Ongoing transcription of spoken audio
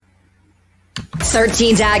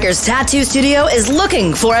13 Daggers Tattoo Studio is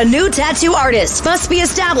looking for a new tattoo artist. Must be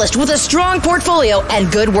established with a strong portfolio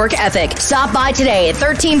and good work ethic. Stop by today at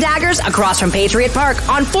 13 Daggers across from Patriot Park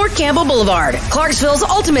on Fort Campbell Boulevard. Clarksville's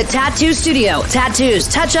ultimate tattoo studio. Tattoos,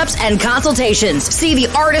 touch-ups, and consultations. See the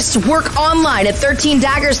artist's work online at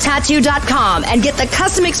 13daggerstattoo.com and get the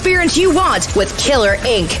custom experience you want with killer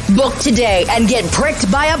ink. Book today and get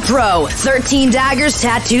pricked by a pro. 13 Daggers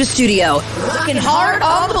Tattoo Studio. Looking hard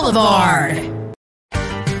on the boulevard.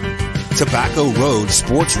 Tobacco Road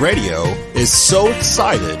Sports Radio is so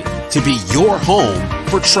excited to be your home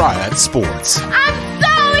for Triad Sports. I'm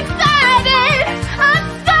so excited!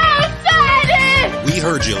 I'm so excited! We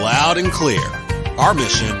heard you loud and clear. Our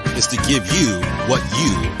mission is to give you what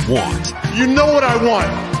you want. You know what I want.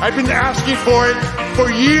 I've been asking for it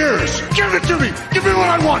for years. Give it to me. Give me what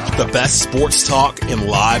I want. The best sports talk and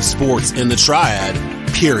live sports in the Triad,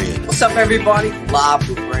 period. What's up, everybody? Live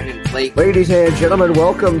with Brandon Blake. Ladies and gentlemen,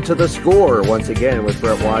 welcome to The Score once again with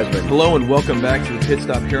Brett Wiseman. Hello and welcome back to the Pit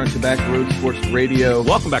Stop here on Tobacco Road Sports Radio.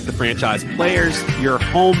 Welcome back to Franchise Players, your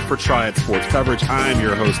home for Triad Sports coverage. I'm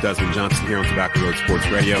your host, Desmond Johnson, here on Tobacco Road Sports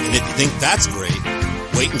Radio. And if you think that's great,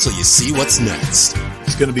 wait until you see what's next.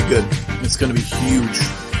 It's going to be good. It's going to be huge.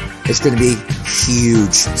 It's going to be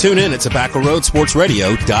huge. Tune in at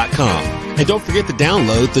TobaccoRoadSportsRadio.com. And don't forget to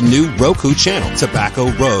download the new Roku channel, Tobacco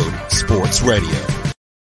Road Sports Radio.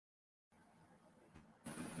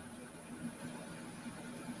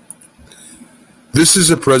 This is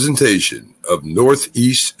a presentation of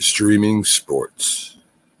Northeast Streaming Sports.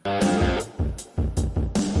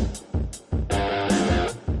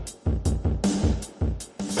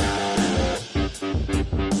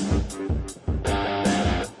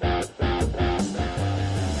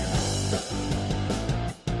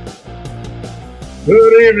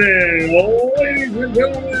 Good evening, ladies and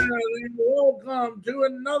gentlemen, and welcome to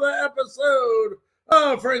another episode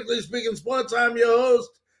of Frankly Speaking Sports. I'm your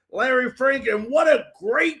host, Larry Frank, and what a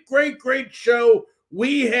great show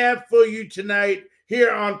we have for you tonight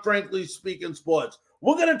here on Frankly Speaking Sports.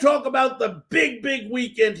 We're going to talk about the big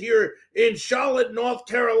weekend here in Charlotte, North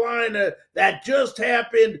Carolina that just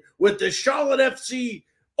happened with the Charlotte FC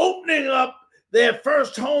opening up their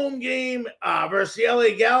first home game versus the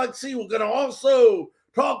LA Galaxy. We're going to also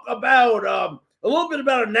talk about a little bit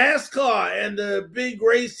about NASCAR and the big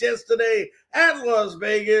race yesterday at Las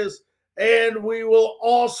Vegas. And we will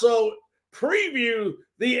also preview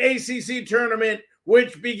the ACC tournament,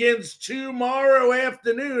 which begins tomorrow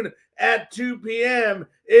afternoon at 2 p.m.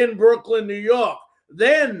 in Brooklyn, New York.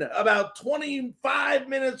 Then, about 25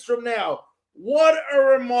 minutes from now, what a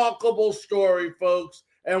remarkable story, folks.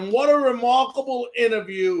 And what a remarkable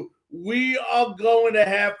interview we are going to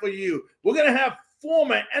have for you. We're going to have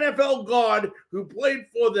former NFL guard who played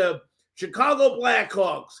for the Chicago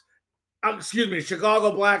Blackhawks. I'll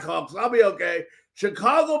be okay.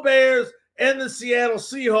 Chicago Bears and the Seattle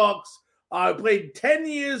Seahawks. Played 10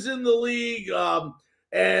 years in the league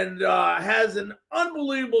and has an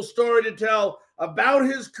unbelievable story to tell about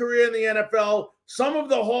his career in the NFL, some of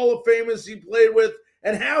the Hall of Famers he played with,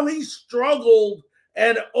 and how he struggled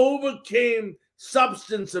and overcame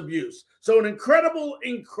substance abuse. So an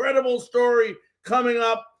incredible story coming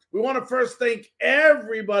up. We want to first thank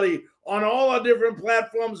everybody on all our different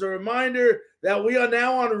platforms. A reminder that we are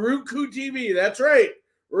now on Roku TV. That's right,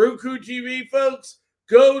 Roku TV, folks.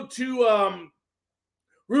 Go to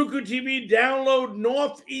Roku TV, download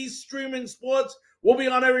Northeast Streaming Sports. We'll be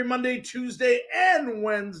on every Monday, Tuesday, and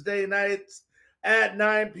Wednesday nights at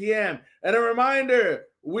 9 p.m. And a reminder,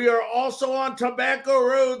 we are also on Tobacco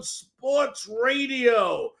Road Sports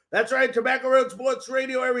Radio. That's right, Tobacco Road Sports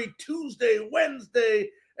Radio every Tuesday,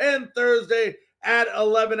 Wednesday, and Thursday at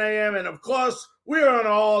 11 a.m. And, of course, we are on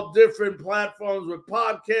all different platforms with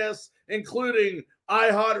podcasts, including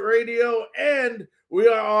iHeartRadio, and we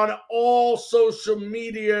are on all social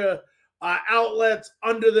media outlets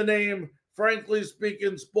under the name Frankly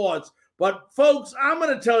Speaking Sports. But, folks, I'm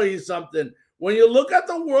going to tell you something. When you look at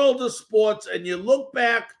the world of sports and you look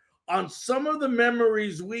back on some of the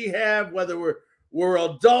memories we have, whether we're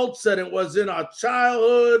adults and it was in our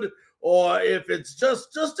childhood, or if it's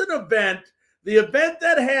just an event, the event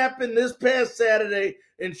that happened this past Saturday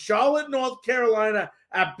in Charlotte, North Carolina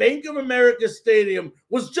at Bank of America Stadium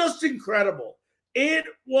was just incredible. It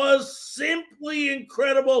was simply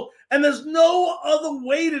incredible, and there's no other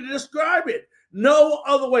way to describe it. No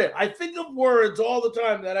other way. I think of words all the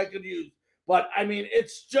time that I could use. But, I mean,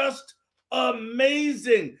 it's just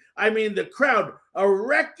amazing. I mean, the crowd, a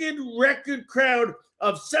record crowd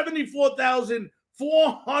of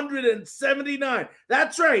 74,479.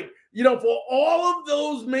 That's right. You know, for all of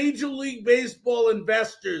those Major League Baseball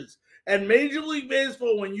investors And Major League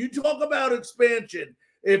Baseball, when you talk about expansion,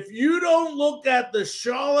 if you don't look at the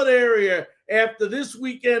Charlotte area after this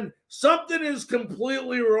weekend, something is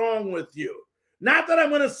completely wrong with you. Not that I'm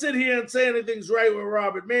going to sit here and say anything's right with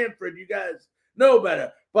Robert Manfred. You guys know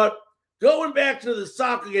better. But going back to the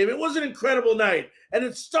soccer game, it was an incredible night. And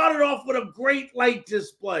it started off with a great light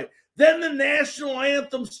display. Then the national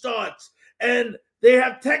anthem starts. And they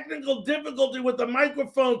have technical difficulty with the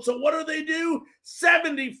microphone. So what do?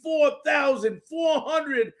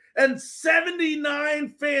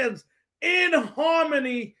 74,479 fans in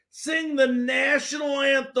harmony sing the national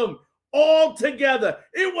anthem all together.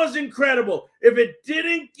 It was incredible. If it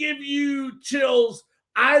didn't give you chills,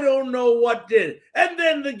 I don't know what did. And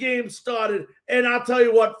then the game started. And I'll tell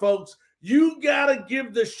you what, folks, you got to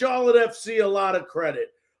give the Charlotte FC a lot of credit.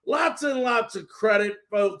 Lots and lots of credit,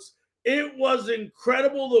 folks. It was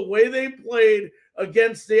incredible the way they played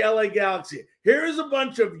against the LA Galaxy. Here's a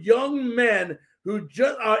bunch of young men who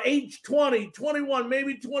just are age 20, 21,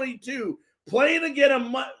 maybe 22, playing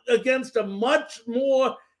against a much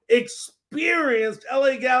more experienced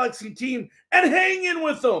LA Galaxy team and hanging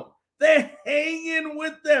with them. They're hanging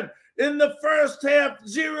with them. In the first half,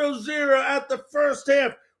 0-0 at the first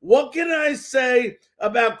half. What can I say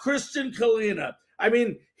about Christian Kalina? I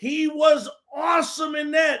mean, he was awesome in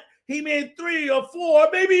net. He made 3 or 4,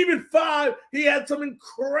 maybe even 5. He had some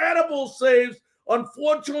incredible saves.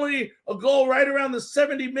 Unfortunately, a goal right around the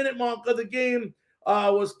 70-minute mark of the game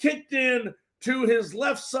was kicked in to his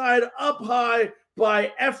left side up high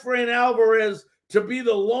by Efrain Alvarez to be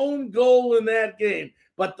the lone goal in that game.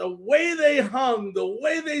 But the way they hung, the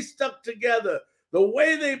way they stuck together, the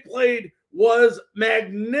way they played was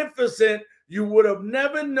magnificent. You would have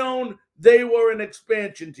never known they were an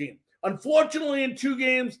expansion team. Unfortunately, in 2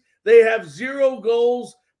 games, they have 0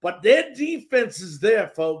 goals, but their defense is there,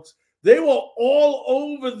 folks. They were all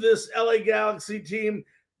over this LA Galaxy team,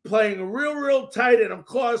 playing real tight. And, of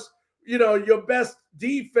course, you know, your best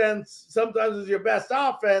defense sometimes is your best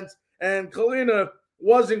offense, and Kalina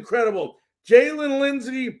was incredible. Jalen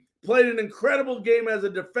Lindsay played an incredible game as a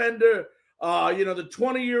defender. The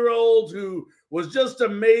 20-year-old who was just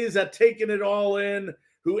amazed at taking it all in,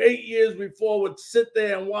 who 8 years before would sit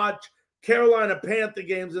there and watch Carolina Panther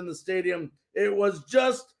games in the stadium. It was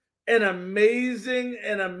just an amazing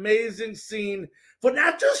scene for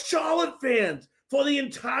not just Charlotte fans, for the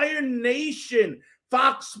entire nation.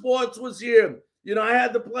 Fox Sports was here. You know, I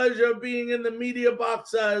had the pleasure of being in the media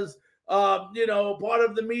box as, part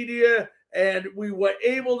of the media, and we were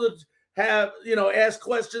able to have, ask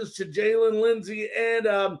questions to Jalen Lindsay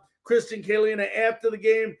and Christian Kalina after the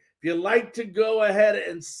game. If you'd like to go ahead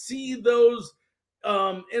and see those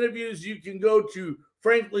interviews, you can go to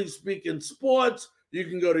Frankly Speaking Sports. You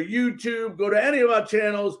can go to YouTube, go to any of our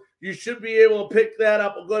channels. You should be able to pick that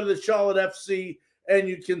up or go to the Charlotte FC, and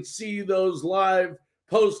you can see those live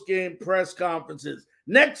post-game press conferences.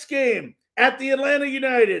 Next game at the Atlanta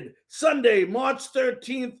United, Sunday, March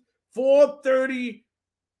 13th, 4:30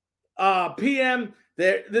 p.m.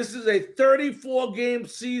 This is a 34-game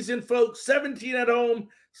season, folks. 17 at home,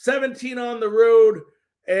 17 on the road.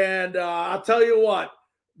 And I'll tell you what,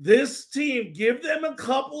 this team, give them a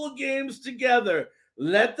couple of games together.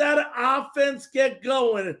 Let that offense get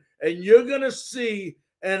going, and you're going to see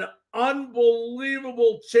an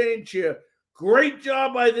unbelievable change here. Great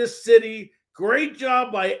job by this city. Great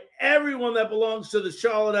job by everyone that belongs to the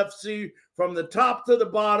Charlotte FC from the top to the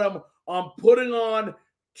bottom on putting on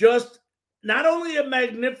just not only a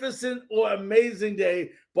magnificent or amazing day,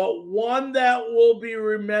 but one that will be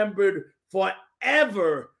remembered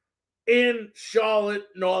forever in Charlotte,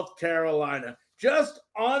 North Carolina. Just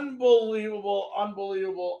unbelievable.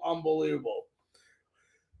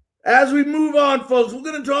 As we move on, folks, we're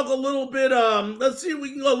going to talk a little bit. Let's see if we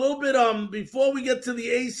can go a little bit before we get to the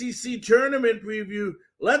ACC tournament preview.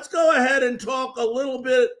 Let's go ahead and talk a little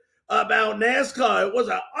bit about NASCAR. It was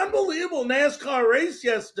an unbelievable NASCAR race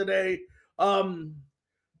yesterday in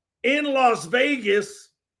Las Vegas.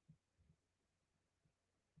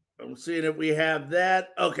 I'm seeing if we have that.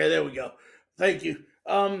 Okay, there we go. Thank you.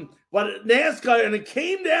 But NASCAR, and it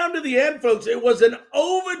came down to the end, folks. It was an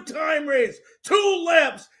overtime race. 2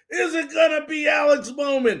 laps. Is it going to be Alex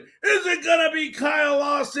Bowman? Is it going to be Kyle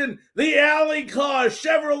Larson? The Alley car,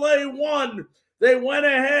 Chevrolet won. They went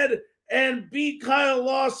ahead and beat Kyle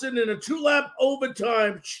Larson in a 2-lap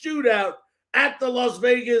overtime shootout at the Las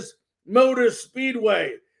Vegas Motor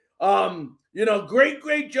Speedway.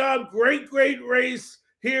 Great job. Great race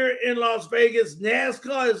here in Las Vegas.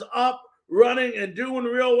 NASCAR is up, running, and doing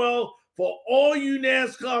real well. For all you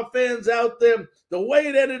NASCAR fans out there, the way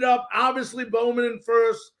it ended up, obviously Bowman in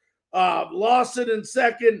first, Lawson in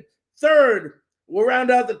second, Third, we'll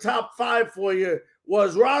round out the top 5 for you,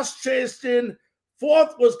 was Ross Chastain.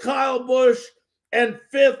 Fourth was Kyle Busch. And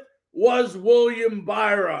fifth was William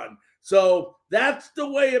Byron. So that's the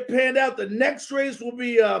way it panned out. The next race will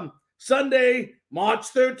be Sunday,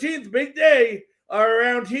 March 13th, big day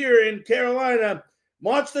around here in Carolina.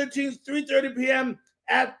 March 13th, 3:30 p.m.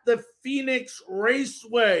 at the Phoenix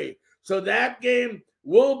Raceway. So that game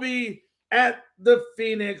will be at the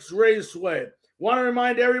Phoenix Raceway. Want to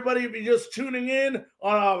remind everybody, if you're just tuning in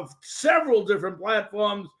on several different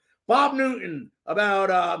platforms, Bob Newton,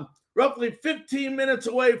 about roughly 15 minutes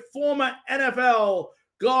away, former NFL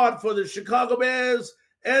guard for the Chicago Bears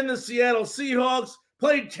and the Seattle Seahawks,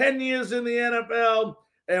 played 10 years in the NFL,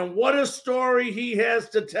 and what a story he has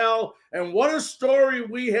to tell, and what a story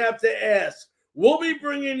we have to ask. We'll be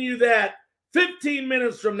bringing you that 15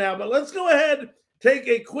 minutes from now, but let's go ahead, take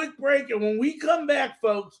a quick break, and when we come back,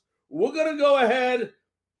 folks, we're going to go ahead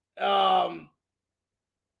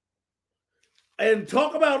and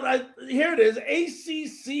talk about, here it is,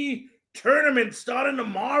 ACC tournament starting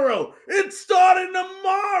tomorrow. It's starting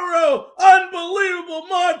tomorrow. Unbelievable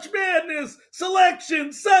March Madness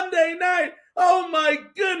selection Sunday night. Oh my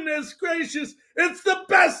goodness gracious. It's the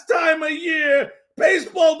best time of year.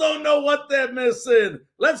 Baseball don't know what they're missing.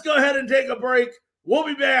 Let's go ahead and take a break. We'll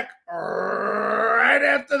be back right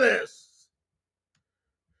after this.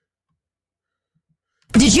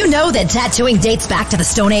 Did you know that tattooing dates back to the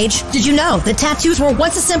Stone Age? Did you know that tattoos were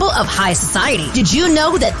once a symbol of high society? Did you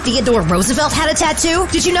know that Theodore Roosevelt had a tattoo?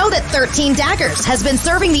 Did you know that 13 Daggers has been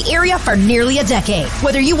serving the area for nearly a decade?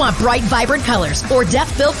 Whether you want bright, vibrant colors or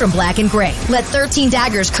death built from black and gray, let 13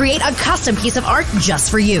 Daggers create a custom piece of art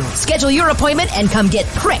just for you. Schedule your appointment and come get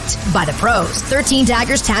pricked by the pros. 13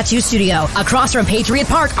 Daggers Tattoo Studio, across from Patriot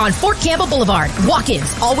Park on Fort Campbell Boulevard.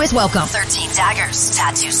 Walk-ins always welcome. 13 Daggers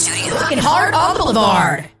Tattoo Studio. Looking hard on Boulevard.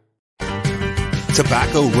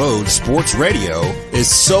 Tobacco Road Sports Radio is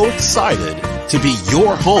so excited to be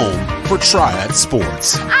your home for Triad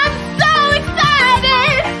Sports. I'm so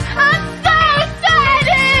excited! I'm so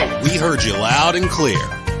excited! We heard you loud and clear.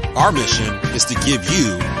 Our mission is to give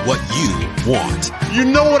you what you want. You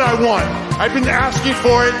know what I want. I've been asking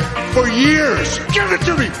for it for years. Give it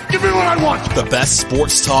to me. Give me what I want. The best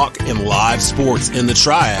sports talk and live sports in the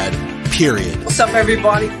Triad, period. What's up,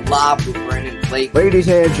 everybody? Live with Brandon Blake. Ladies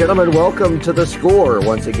and gentlemen, welcome to The Score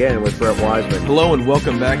once again with Brett Wiseman. Hello and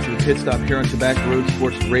welcome back to the Pit Stop here on Tobacco Road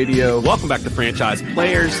Sports Radio. Welcome back to Franchise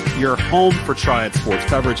Players, your home for Triad Sports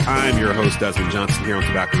coverage. I'm your host, Desmond Johnson, here on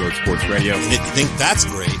Tobacco Road Sports Radio. And if you think that's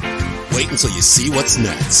great, wait until you see what's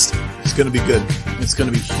next. It's going to be good. It's going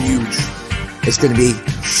to be huge. It's going to be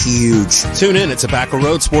huge. Tune in at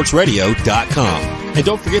TobaccoRoadSportsRadio.com. And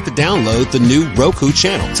don't forget to download the new Roku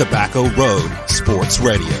channel, Tobacco Road Sports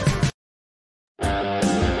Radio.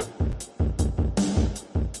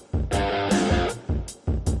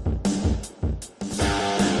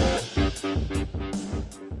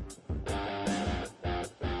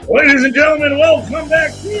 Ladies and gentlemen, welcome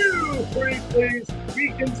back to Frankly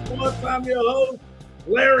Speaking Sports. I'm your host,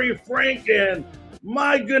 Larry Frank, and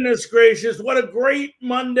my goodness gracious, what a great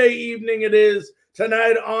Monday evening it is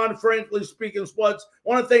tonight on Frankly Speaking Sports. I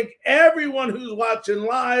want to thank everyone who's watching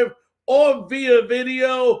live or via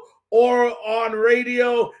video or on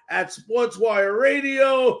radio at SportsWire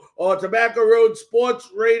Radio or Tobacco Road Sports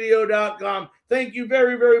Radio.com. Thank you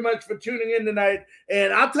very, very much for tuning in tonight.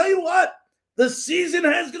 And I'll tell you what, the season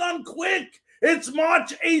has gone quick. It's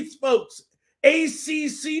March 8th, folks.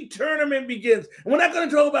 ACC tournament begins. And we're not going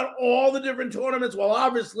to talk about all the different tournaments. We'll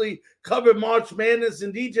obviously cover March Madness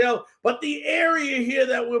in detail, but the area here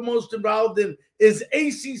that we're most involved in is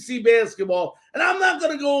ACC basketball. And I'm not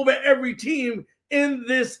going to go over every team in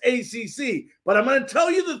this ACC, but I'm going to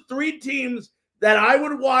tell you the 3 teams that I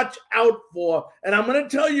would watch out for, and I'm going to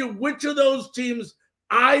tell you which of those teams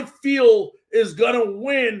I feel is going to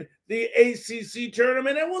win the ACC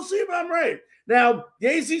tournament, and we'll see if I'm right. Now, the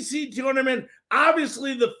ACC tournament,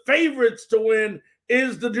 obviously the favorites to win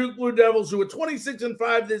is the Duke Blue Devils, who are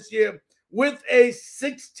 26-5 this year with a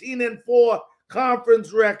 16-4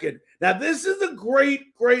 conference record. Now, this is a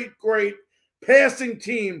great, great, great passing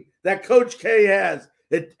team that Coach K has,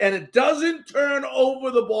 and it doesn't turn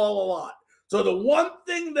over the ball a lot. So the one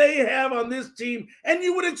thing they have on this team, and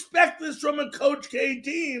you would expect this from a Coach K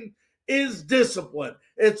team, is discipline.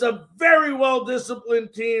 It's a very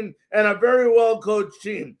well-disciplined team and a very well-coached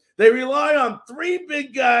team. They rely on 3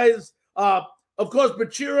 big guys, of course,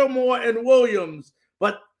 Bachiro, Moore, and Williams.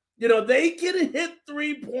 But, you know, they can hit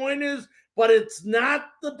 3-pointers, but it's not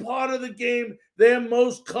the part of the game they're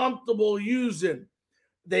most comfortable using.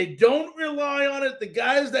 They don't rely on it. The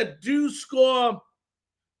guys that do score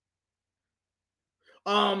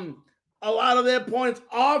A lot of their points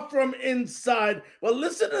are from inside. But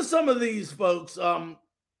listen to some of these folks.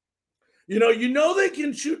 You know they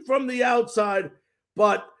can shoot from the outside,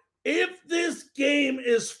 but if this game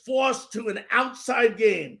is forced to an outside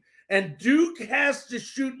game and Duke has to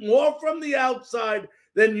shoot more from the outside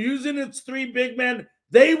than using its three big men,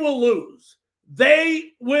 they will lose.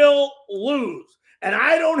 They will lose. And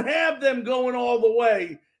I don't have them going all the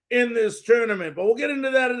way in this tournament, but we'll get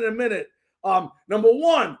into that in a minute. Number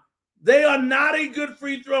one, they are not a good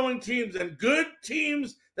free throwing teams, and good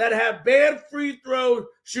teams that have bad free throw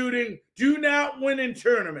shooting do not win in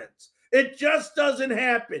tournaments. It just doesn't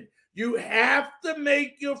happen. You have to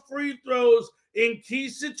make your free throws in key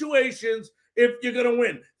situations if you're going to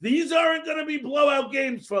win. These aren't going to be blowout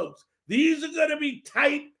games, folks. These are going to be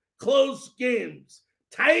tight, close games.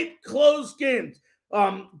 Tight, close games.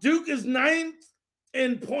 Duke is 9th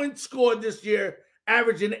in points scored this year,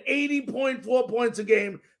 averaging 80.4 points a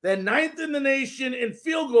game. They're 9th in the nation in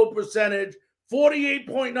field goal percentage,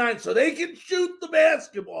 48.9. So they can shoot the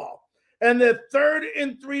basketball. And they're 3rd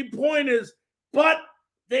in three-pointers. But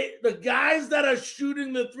the guys that are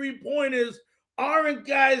shooting the three-pointers aren't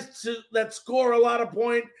guys that score a lot of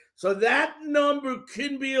points. So that number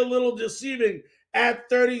can be a little deceiving at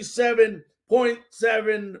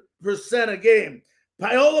 37.7% a game.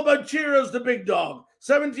 Paolo Banchero's the big dog.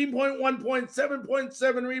 17.1 points,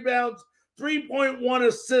 7.7 rebounds, 3.1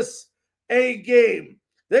 assists a game.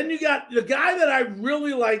 Then you got the guy that I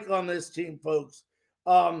really like on this team, folks,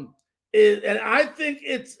 and I think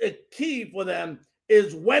it's a key for them,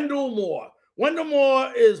 is Wendell Moore. Wendell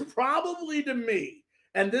Moore is probably, to me,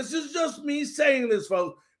 and this is just me saying this,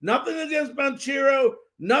 folks, nothing against Banchero,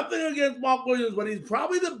 nothing against Mark Williams, but he's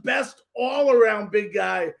probably the best all-around big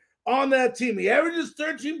guy on that team. He averages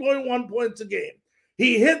 13.1 points a game.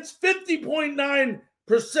 He hits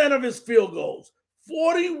 50.9% of his field goals,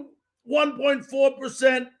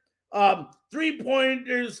 41.4%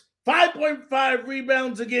 three-pointers, 5.5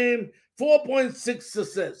 rebounds a game, 4.6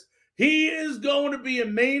 assists. He is going to be a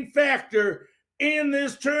main factor in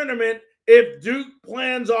this tournament if Duke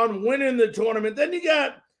plans on winning the tournament. Then you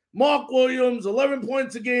got Mark Williams, 11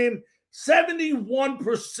 points a game,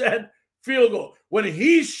 71% field goal. When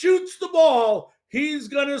he shoots the ball, he's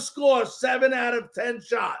going to score 7 out of 10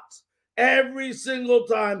 shots every single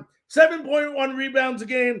time. 7.1 rebounds a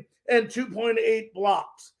game and 2.8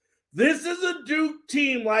 blocks. This is a Duke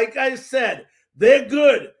team, like I said. They're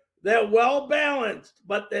good. They're well-balanced,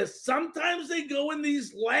 but sometimes they go in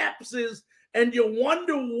these lapses and you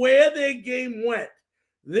wonder where their game went.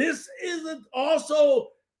 This is also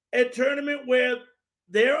a tournament where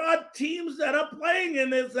there are teams that are playing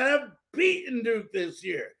in this that have beaten Duke this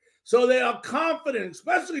year. So they are confident,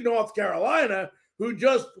 especially North Carolina, who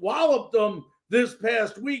just walloped them this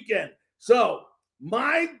past weekend. So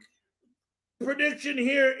my prediction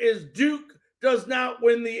here is Duke does not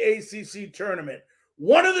win the ACC tournament.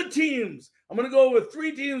 One of the teams, I'm going to go over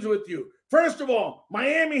 3 teams with you. First of all,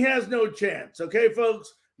 Miami has no chance. Okay,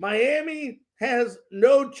 folks? Miami has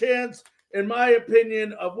no chance, in my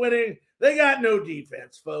opinion, of winning. They got no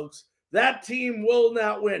defense, folks. That team will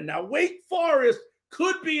not win. Now, Wake Forest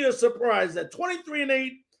could be a surprise at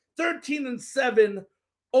 23-8, 13-7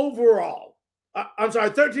 overall.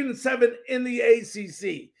 13-7 in the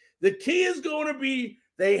ACC. The key is going to be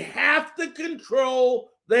they have to control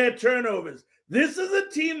their turnovers. This is a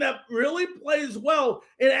team that really plays well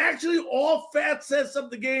in actually all facets of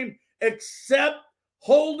the game except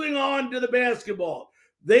holding on to the basketball.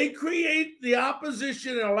 They create the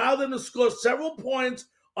opposition and allow them to score several points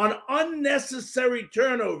on unnecessary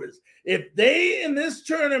turnovers. If they, in this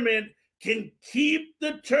tournament, can keep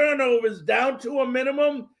the turnovers down to a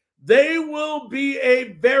minimum, they will be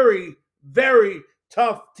a very, very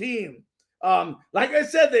tough team. Like I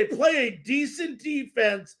said, they play a decent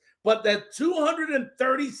defense, but they're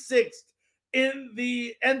 236th in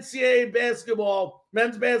the NCAA basketball,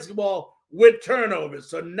 men's basketball, with turnovers.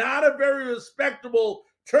 So not a very respectable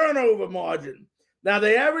turnover margin. Now,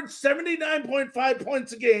 they average 79.5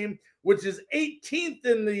 points a game, which is 18th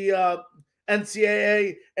in the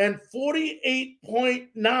NCAA, and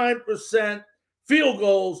 48.9% field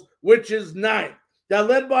goals, which is 9th. They're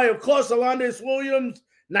led by, of course, Alondes Williams,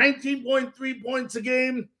 19.3 points a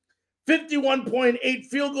game, 51.8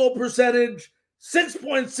 field goal percentage,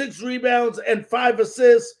 6.6 rebounds, and 5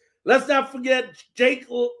 assists. Let's not forget Jake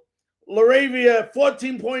LaRavia,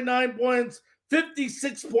 14.9 points,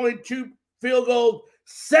 56.2 field goals,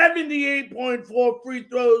 78.4 free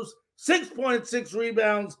throws, 6.6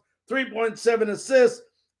 rebounds, 3.7 assists.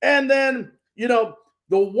 And then, the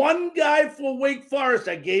one guy for Wake Forest,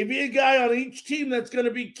 I gave you a guy on each team that's going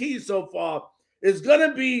to be key so far, is going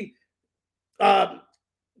to be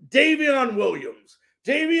Davion Williams.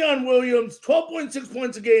 Davion Williams, 12.6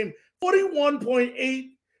 points a game,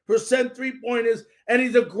 41.8% three-pointers, and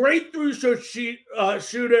he's a great through-throw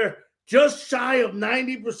shooter, just shy of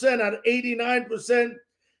 90% out of 89%.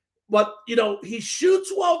 But, he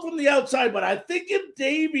shoots well from the outside, but I think if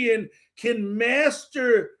Davion can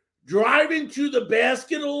master driving to the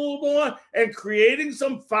basket a little more and creating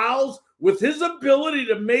some fouls with his ability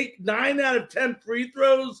to make 9 out of 10 free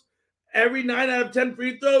throws, every 9 out of 10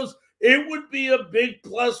 free throws, it would be a big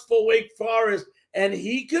plus for Wake Forest. And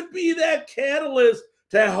he could be that catalyst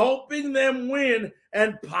to helping them win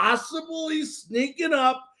and possibly sneaking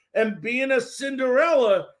up and being a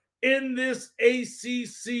Cinderella in this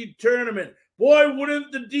ACC tournament. Boy,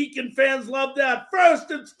 wouldn't the Deacon fans love that?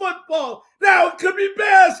 First it's football, now it could be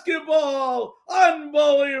basketball.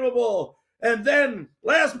 Unbelievable. And then,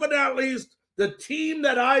 last but not least, the team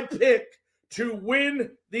that I pick to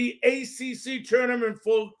win the ACC tournament,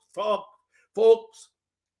 folks,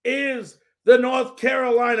 is the North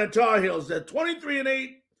Carolina Tar Heels. They're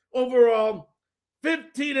 23-8 overall,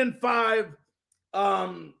 15-5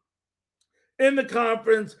 in the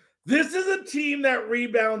conference. This is a team that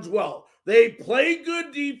rebounds well. They play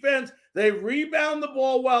good defense. They rebound the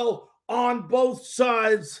ball well on both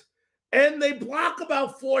sides. And they block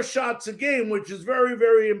about 4 shots a game, which is very,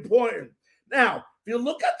 very important. Now, if you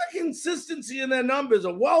look at the consistency in their numbers,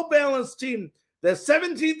 a well-balanced team, they're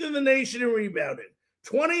 17th in the nation in rebounding,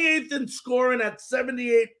 28th in scoring at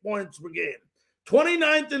 78 points per game,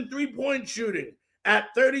 29th in three-point shooting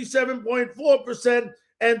at 37.4%,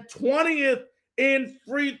 and 20th in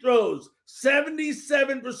free throws,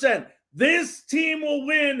 77%. This team will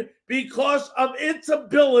win because of its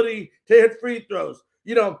ability to hit free throws.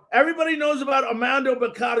 Everybody knows about Armando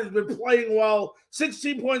Bacot. He's been playing well,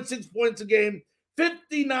 16.6 points a game,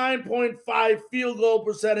 59.5 field goal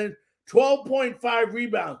percentage, 12.5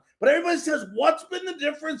 rebounds. But everybody says, what's been the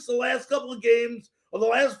difference the last couple of games or the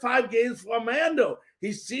last 5 games for Armando?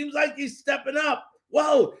 He seems like he's stepping up.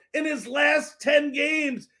 Well, in his last 10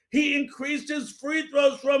 games, he increased his free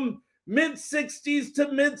throws from mid-60s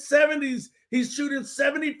to mid-70s. He's shooting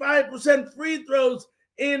 75% free throws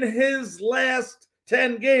in his last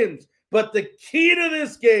 10 games. But the key to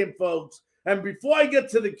this game, folks, and before I get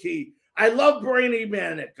to the key, I love Brady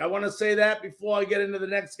Manick. I want to say that before I get into the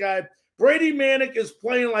next guy. Brady Manick is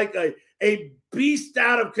playing like a beast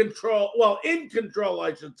out of control. Well, in control,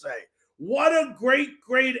 I should say. What a great,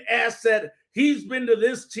 great asset he's been to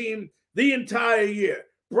this team the entire year.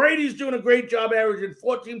 Brady's doing a great job averaging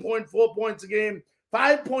 14.4 points a game,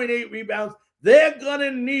 5.8 rebounds. They're going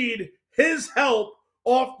to need his help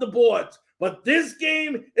off the boards. But this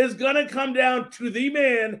game is going to come down to the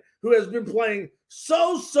man who has been playing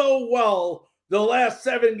so well the last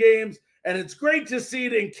 7 games. And it's great to see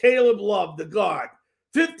it in Caleb Love, the guard.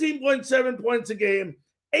 15.7 points a game,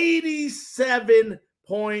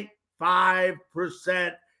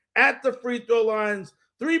 87.5% at the free throw lines,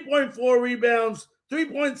 3.4 rebounds,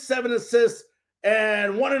 3.7 assists,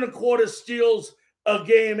 and 1.25 steals a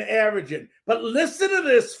game averaging. But listen to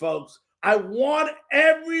this, folks. I want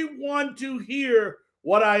everyone to hear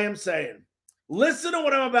what I am saying. Listen to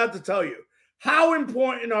what I'm about to tell you. How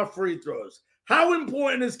important are free throws? How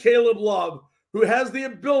important is Caleb Love, who has the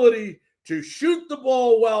ability to shoot the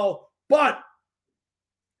ball well, but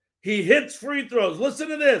he hits free throws? Listen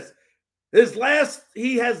to this.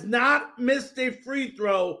 He has not missed a free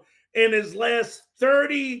throw in his last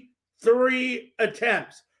 33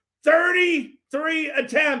 attempts. 33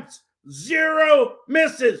 attempts, 0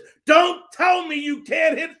 misses. Don't tell me you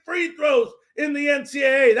can't hit free throws in the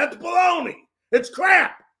NCAA. That's baloney. It's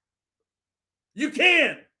crap. You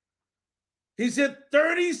can. He's hit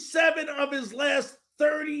 37 of his last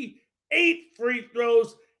 38 free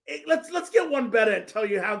throws. Let's get one better and tell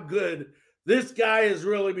you how good this guy is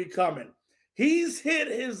really becoming. He's hit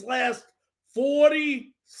his last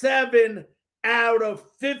 47 out of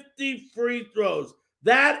 50 free throws.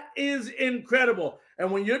 That is incredible.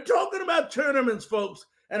 And when you're talking about tournaments, folks,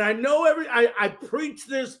 and I know I preach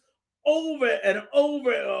this over and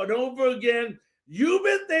over and over again,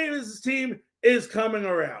 Hubert Davis' team is coming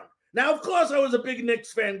around. Now, of course, I was a big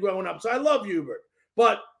Knicks fan growing up, so I love Hubert.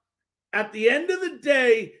 But at the end of the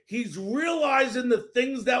day, he's realizing the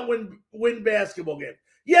things that win basketball games.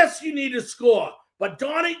 Yes, you need to score, but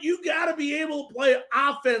darn it, you got to be able to play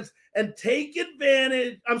offense and take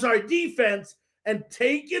defense and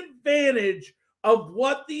take advantage of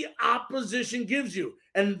what the opposition gives you.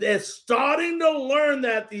 And they're starting to learn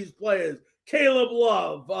that, these players, Caleb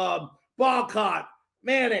Love, Bacot,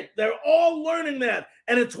 Manick, they're all learning that,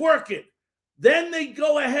 and it's working. Then they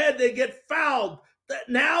go ahead, they get fouled.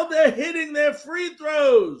 Now they're hitting their free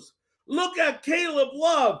throws. Look at Caleb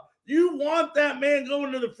Love. You want that man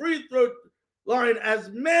going to the free throw line as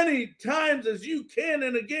many times as you can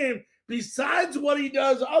in a game, besides what he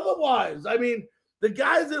does otherwise. I mean, the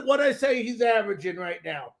guys that what I say he's averaging right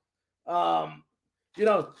now.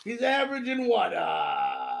 He's averaging what?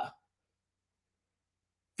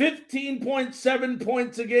 15.7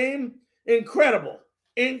 points a game. Incredible.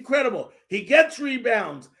 He gets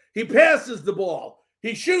rebounds. He passes the ball.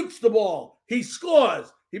 He shoots the ball. He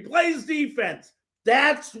scores. He plays defense.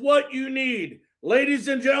 That's what you need. Ladies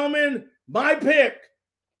and gentlemen, my pick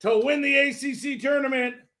to win the ACC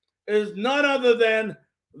tournament is none other than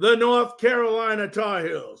the North Carolina Tar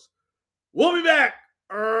Heels. We'll be back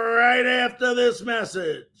right after this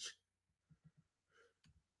message.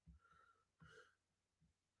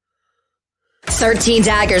 13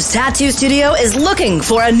 Daggers Tattoo Studio is looking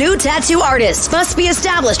for a new tattoo artist. Must be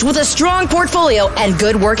established with a strong portfolio and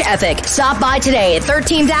good work ethic. Stop by today at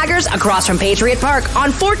 13 Daggers across from Patriot Park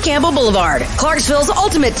on Fort Campbell Boulevard. Clarksville's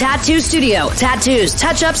ultimate tattoo studio. Tattoos,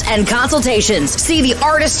 touch-ups, and consultations. See the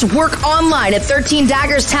artist's work online at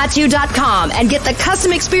 13daggerstattoo.com and get the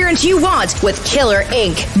custom experience you want with killer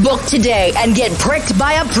ink. Book today and get pricked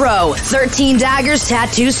by a pro. 13 Daggers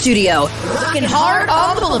Tattoo Studio. Working hard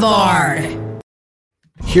on the Boulevard.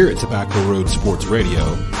 Here at Tobacco Road Sports Radio,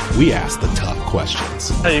 we ask the tough questions.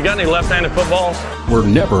 Hey, you got any left-handed footballs? We're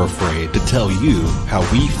never afraid to tell you how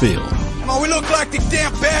we feel. Come on, we look like the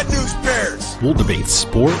damn bad news bears. We'll debate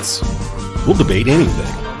sports. We'll debate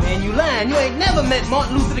anything. Man, you lying. You ain't never met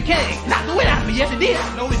Martin Luther King. Knocked the wind out of me. Yes, he did.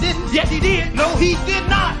 No, he didn't. Yes, he did. No, he did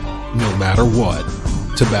not. No matter what,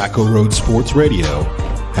 Tobacco Road Sports Radio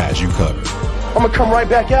has you covered. I'm going to come right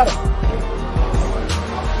back at him.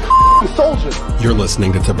 Soldier. You're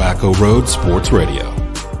listening to Tobacco Road Sports Radio.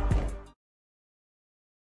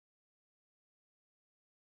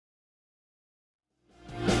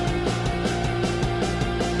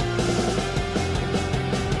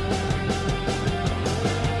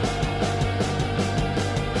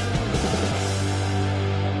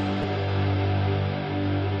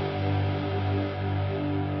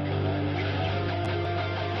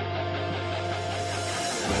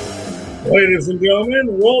 Ladies and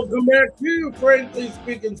gentlemen, welcome back to Frankly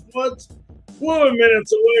Speaking Sports. 4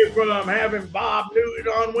 minutes away from having Bob Newton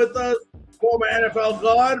on with us, former NFL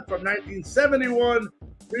guard from 1971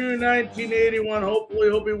 to 1981. Hopefully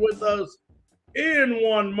he'll be with us in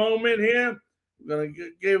one moment here. I'm going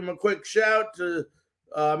to give him a quick shout to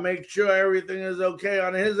make sure everything is okay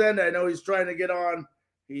on his end. I know he's trying to get on,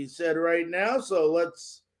 he said right now, so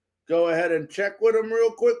let's go ahead and check with him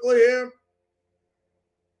real quickly here.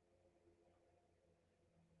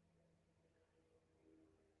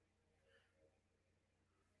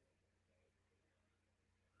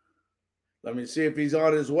 Let me see if he's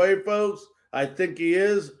on his way, folks. I think he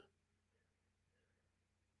is.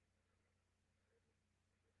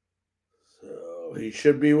 So he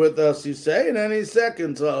should be with us, you say, in any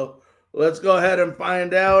second. So let's go ahead and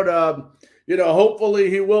find out. Hopefully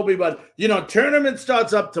he will be. But, tournament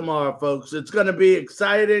starts up tomorrow, folks. It's going to be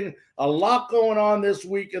exciting. A lot going on this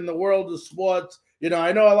week in the world of sports.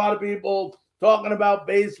 I know a lot of people talking about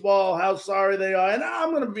baseball, how sorry they are. And I'm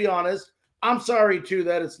going to be honest. I'm sorry, too,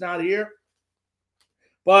 that it's not here.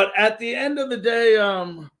 But at the end of the day,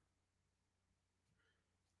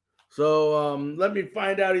 let me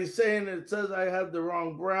find out. He's saying it says I have the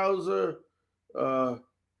wrong browser. Let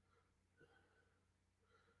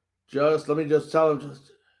me just tell him.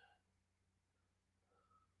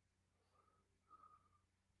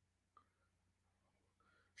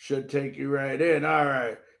 Should take you right in. All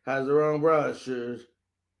right. Has the wrong browser.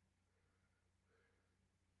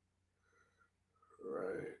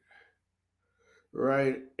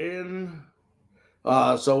 Right in.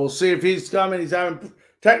 So we'll see if he's coming. He's having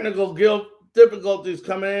technical difficulties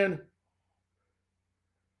coming in.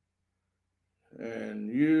 And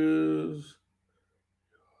use.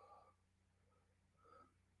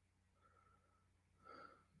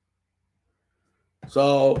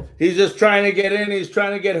 So he's just trying to get in. He's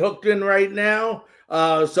trying to get hooked in right now.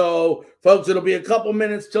 So, folks, it'll be a couple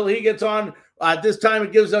minutes till he gets on. At this time,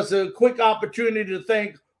 it gives us a quick opportunity to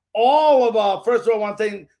thank all of our, first of all, I want to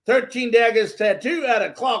thank 13 Daggers Tattoo out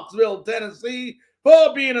of Clarksville, Tennessee,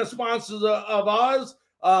 for being a sponsor of ours.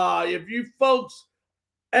 If you folks,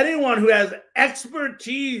 anyone who has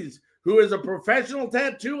expertise, who is a professional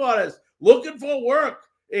tattoo artist, looking for work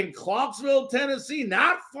in Clarksville, Tennessee,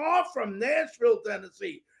 not far from Nashville,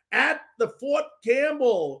 Tennessee, at the Fort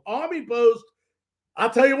Campbell Army Post, I'll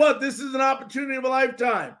tell you what, this is an opportunity of a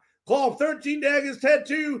lifetime. Call 13 Daggers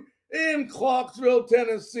Tattoo in Clarksville,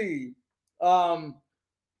 Tennessee.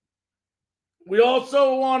 We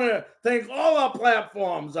also want to thank all our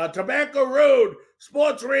platforms, Tobacco Road,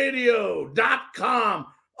 sportsradio.com.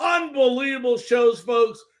 Unbelievable shows,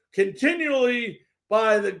 folks, continually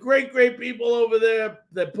by the great people over there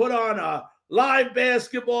that put on live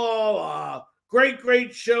basketball,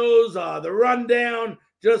 great shows, The Rundown,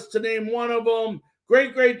 just to name one of them.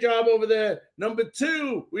 Great job over there. Number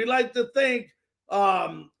two, we'd like to thank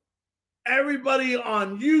everybody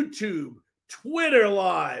on YouTube, Twitter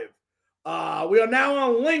Live. We are now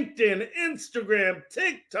on LinkedIn, Instagram,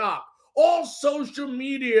 TikTok, all social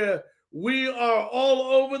media. We are all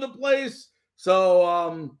over the place.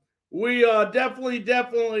 So we are definitely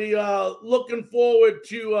looking forward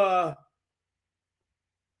to,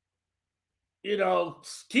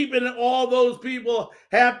 keeping all those people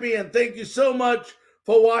happy. And thank you so much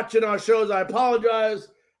for watching our shows. I apologize.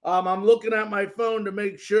 I'm looking at my phone to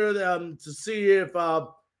make sure that, to see if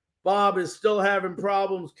Bob is still having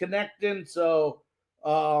problems connecting. So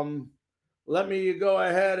let me go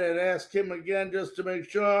ahead and ask him again just to make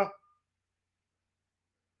sure.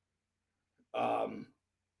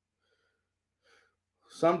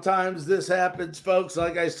 Sometimes this happens, folks.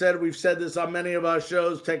 Like I said, we've said this on many of our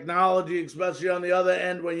shows. Technology, especially on the other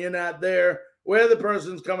end when you're not there, where the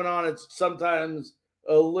person's coming on, it's sometimes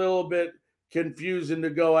a little bit confusing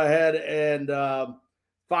to go ahead and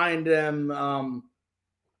find them.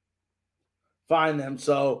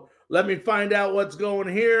 So let me find out what's going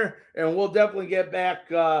here, and we'll definitely get back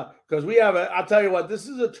because we have I'll tell you what, this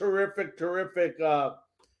is a terrific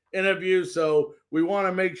interview. So we want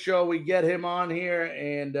to make sure we get him on here,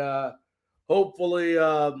 and hopefully,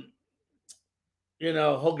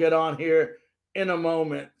 he'll get on here in a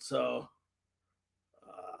moment. So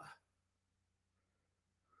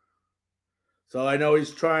I know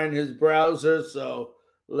he's trying his browser. So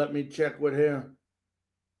let me check with him.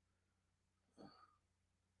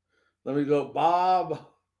 Let me go, Bob.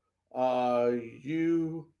 Are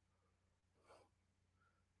you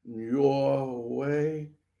your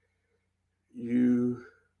way? You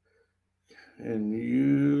can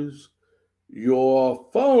use your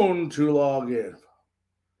phone to log in.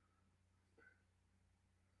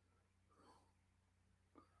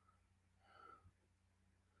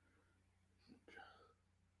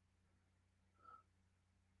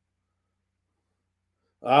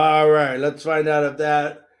 All right, let's find out if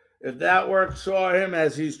that works for him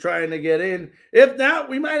as he's trying to get in. If not,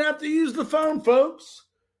 we might have to use the phone, folks.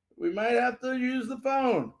 We might have to use the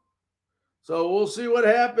phone. So we'll see what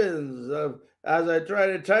happens as I try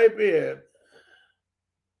to type here.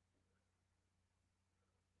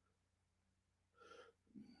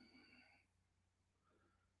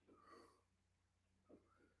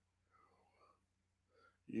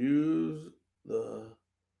 Use the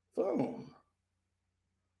phone.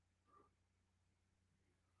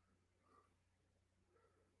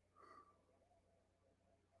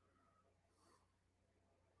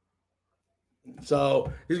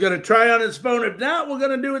 So he's going to try on his phone. If not, we're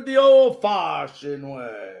going to do it the old-fashioned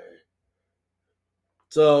way.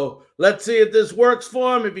 So let's see if this works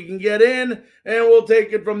for him, if he can get in, and we'll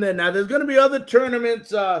take it from there. Now, there's going to be other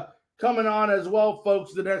tournaments coming on as well,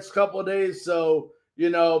 folks, the next couple of days. So,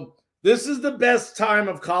 this is the best time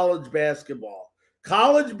of college basketball.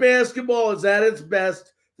 College basketball is at its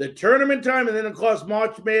best. The tournament time, and then, of course,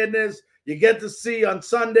 March Madness. You get to see on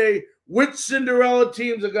Sunday which Cinderella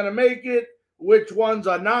teams are going to make it, which ones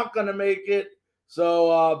are not going to make it.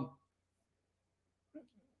 So,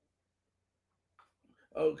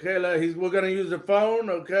 okay, we're going to use the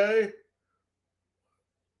phone, okay?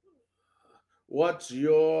 What's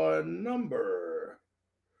your number?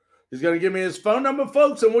 He's going to give me his phone number,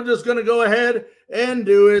 folks, and we're just going to go ahead and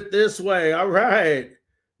do it this way. All right.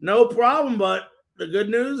 No problem, but the good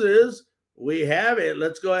news is we have it.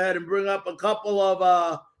 Let's go ahead and bring up a couple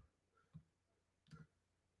of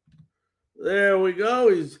there we go.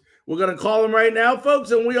 We're going to call him right now, folks,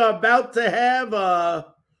 and we are about to have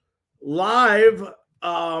live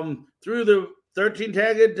through the 13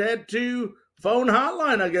 Tattoo phone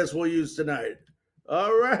hotline, I guess we'll use tonight.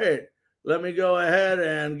 All right. Let me go ahead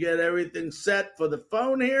and get everything set for the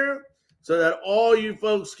phone here so that all you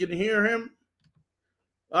folks can hear him.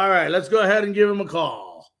 All right, let's go ahead and give him a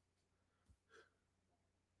call.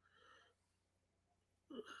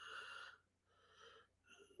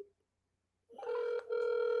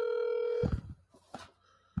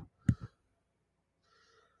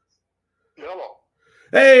 Hello.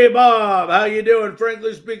 Hey, Bob, how you doing?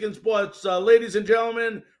 Frankly Speaking Sports. Ladies and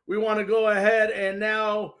gentlemen, we want to go ahead and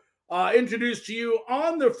now introduce to you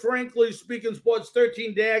on the Frankly Speaking Sports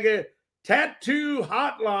 13 Dagger Tattoo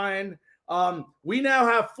Hotline. We now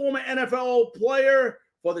have former NFL player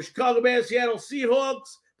for the Chicago Bears, Seattle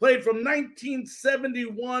Seahawks, played from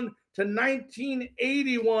 1971 to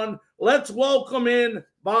 1981. Let's welcome in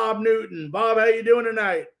Bob Newton. Bob, how you doing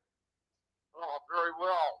tonight? Oh, very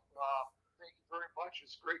well. Thank you very much.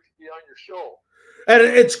 It's great to be on your show. And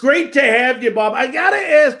it's great to have you, Bob. I got to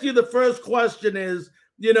ask you, the first question is,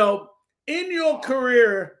 in your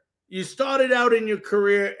career, you started out in your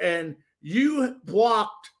career and you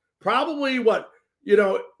blocked probably with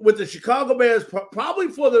the Chicago Bears, probably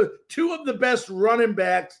for the two of the best running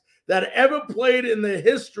backs that ever played in the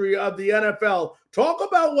history of the NFL. Talk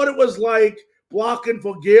about what it was like blocking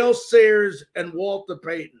for Gayle Sayers and Walter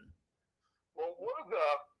Payton. Well,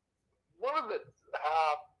 one of the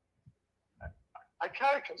I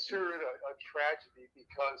kind of consider it a tragedy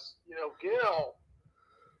because, Gayle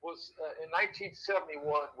was in 1971,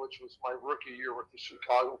 which was my rookie year with the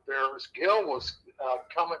Chicago Bears. Gayle was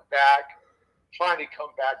trying to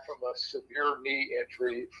come back from a severe knee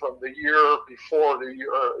injury from the year before. It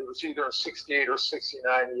was either in 68 or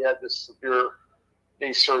 69. He had this severe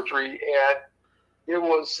knee surgery, and it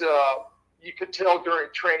was you could tell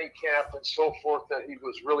during training camp and so forth that he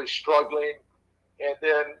was really struggling. And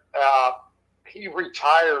then he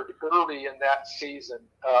retired early in that season.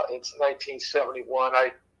 It's 1971.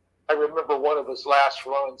 I remember one of his last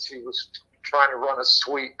runs. He was trying to run a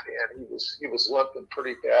sweep, and he was limping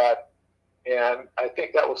pretty bad. And I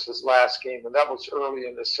think that was his last game, and that was early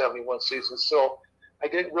in the 71 season. So I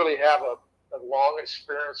didn't really have a long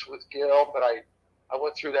experience with Gayle, but I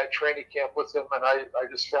went through that training camp with him, and I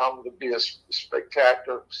just found him to be a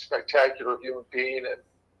spectacular human being, and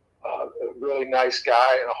a really nice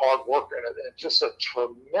guy and a hard worker, and just a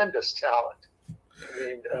tremendous talent. I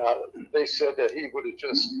mean, they said that he would have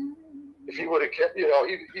just, if he would have kept,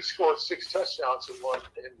 he scored 6 touchdowns in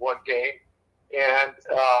one game, and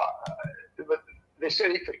but they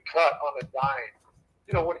said he could cut on a dime.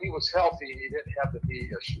 When he was healthy, he didn't have the knee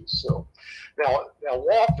issues. So now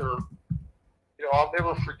Walter, I'll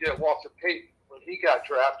never forget Walter Payton when he got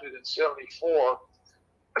drafted in '74.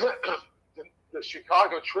 The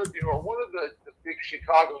Chicago Tribune, or one of the big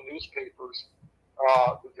Chicago newspapers,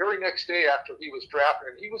 the very next day after he was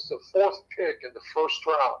drafted, he was the 4th pick in the first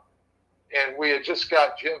round. And we had just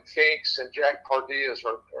got Jim Finks and Jack Pardee as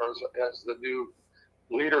the new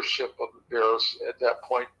leadership of the Bears at that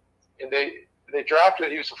point. And they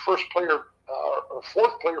drafted, he was the 4th player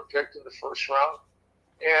picked in the first round.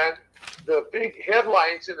 And the big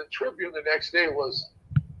headlines in the Tribune the next day was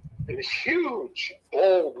in huge,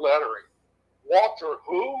 bold lettering, Walter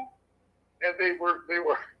who? And they were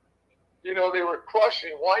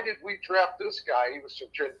questioning, why did we draft this guy? He was from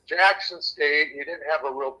Jackson State. He didn't have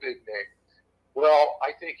a real big name. Well,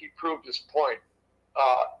 I think he proved his point.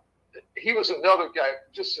 He was another guy,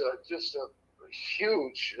 just a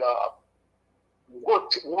huge,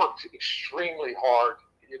 worked extremely hard,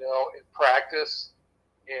 in practice,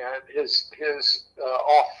 and his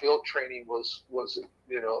off-field training was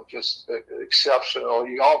just exceptional.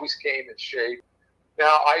 He always came in shape.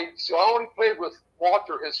 Now, I only played with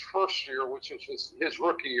Walter his first year, which was his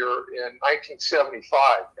rookie year in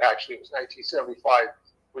 1975. Actually, it was 1975,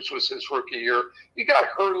 which was his rookie year. He got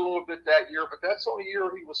hurt a little bit that year, but that's the only year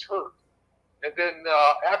he was hurt. And then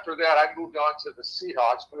after that, I moved on to the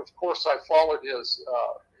Seahawks. But of course, I followed his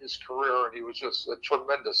career, and he was just a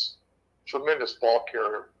tremendous ball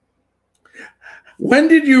carrier. When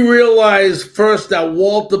did you realize first that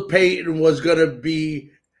Walter Payton was going to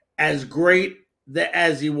be as great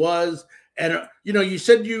as he was? And you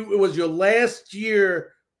said it was your last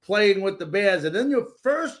year playing with the Bears, and then your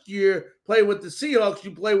first year playing with the Seahawks,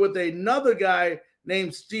 you played with another guy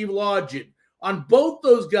named Steve Largent. On both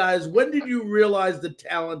those guys, when did you realize the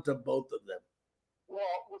talent of both of them?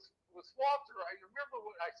 Well, with Walter, I remember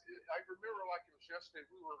like it was yesterday.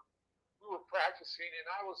 We were practicing, and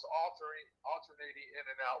I was alternating in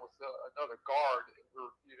and out with another guard. And we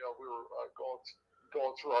were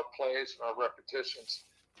going through our plays and our repetitions.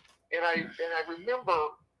 And I remember,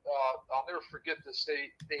 I'll never forget this.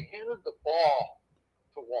 They handed the ball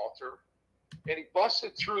to Walter, and he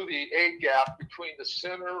busted through the A gap between the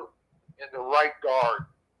center and the right guard.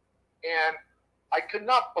 And I could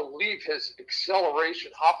not believe his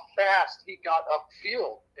acceleration, how fast he got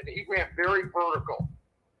upfield, and he ran very vertical.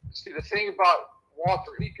 See, the thing about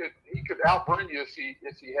Walter, he could outrun you if he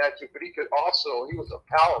had to, but he was a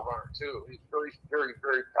power runner too. He's very, very,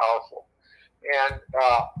 very powerful. And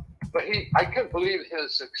but I couldn't believe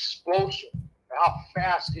his explosion, how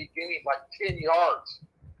fast he gained, like 10 yards.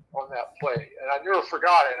 on that play, and I never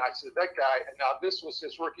forgot it. And I said, that guy, and now this was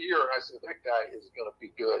his rookie year, and I said, that guy is going to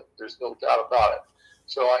be good. There's no doubt about it.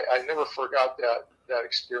 So I never forgot that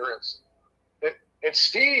experience. And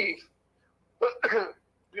Steve,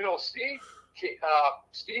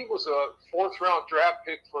 Steve was a 4th-round draft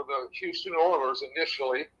pick for the Houston Oilers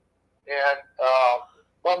initially, and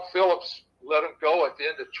Bum Phillips let him go at the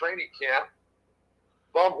end of training camp.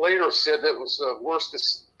 Bum later said that was the worst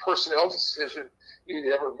personnel decision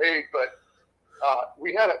he'd ever made, but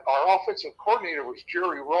we had our offensive coordinator was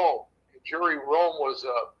Jerry Rome. And Jerry Rome was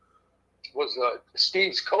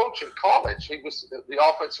Steve's coach in college. He was the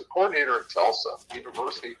offensive coordinator at Tulsa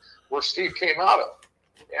University, where Steve came out of.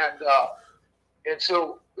 And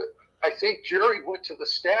so I think Jerry went to the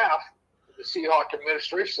staff, the Seahawks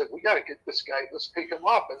administration, said, we got to get this guy, let's pick him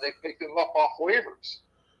up. And they picked him up off waivers.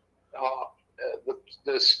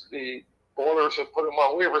 The Oilers have put him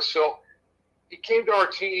on waivers. So he came to our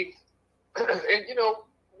team, and,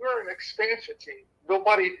 we're an expansion team.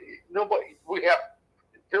 Nobody, we have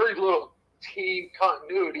very little team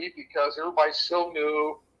continuity because everybody's so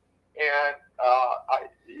new. And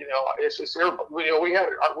it's just everybody. We had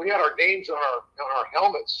our names on our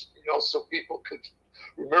helmets, so people could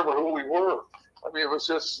remember who we were. I mean, it was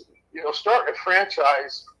just starting a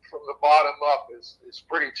franchise from the bottom up is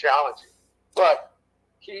pretty challenging. But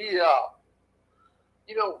he,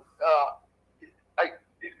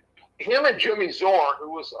 him and Jimmy Zorn, who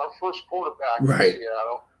was our first quarterback in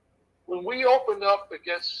Seattle, when we opened up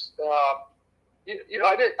against.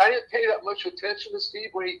 I didn't pay that much attention to Steve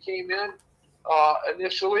when he came in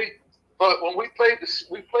initially, but when we played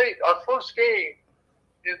our first game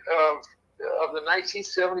of the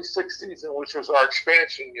 1976 season, which was our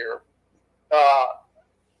expansion year.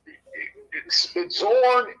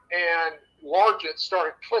 Zorn and Largent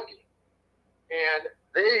started clicking, and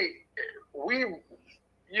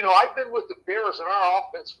I've been with the Bears, and our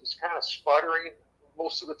offense was kind of sputtering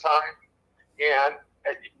most of the time, and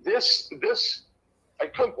this. I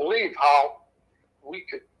couldn't believe how we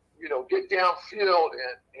could, get downfield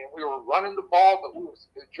and we were running the ball, but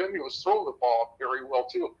Jimmy was throwing the ball very well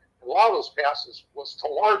too. A lot of those passes was to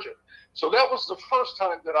Largent. So that was the first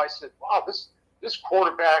time that I said, wow, this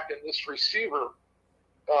quarterback and this receiver,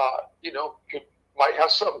 might have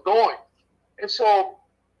something going. And so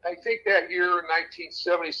I think that year in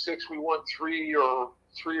 1976, we won three, or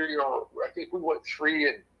I think we won 3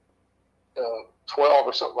 and 12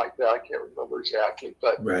 or something like that. I can't remember exactly,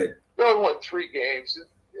 but we only won 3 games. And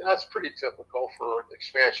that's pretty typical for an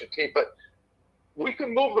expansion team. But we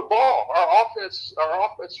can move the ball. Our offense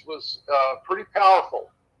was pretty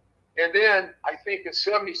powerful. And then I think in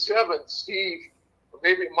 77, Steve, or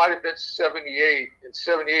maybe it might have been 78. In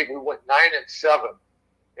 78, we went 9-7,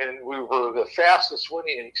 and we were the fastest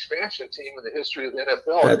winning expansion team in the history of the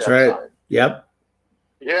NFL. That's right. Time. Yep.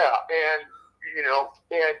 Yeah,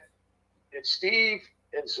 and Steve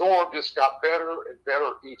and Zorn just got better and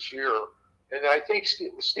better each year. And I think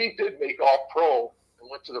Steve did make All-Pro and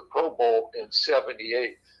went to the Pro Bowl in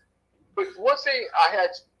 78. But one thing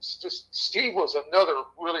Steve was another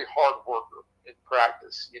really hard worker in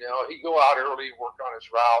practice. He'd go out early and work on his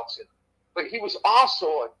routes. But he was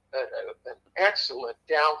also an excellent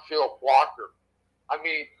downfield blocker. I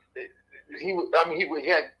mean,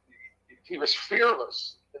 he was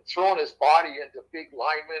fearless in throwing his body into big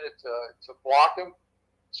linemen to block him.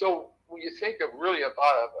 So when you think of really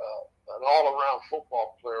about an all-around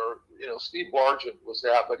football player, Steve Largent was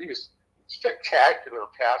that, but he was a spectacular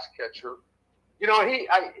pass catcher.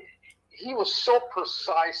 He was so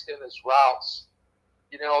precise in his routes,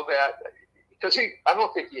 that because I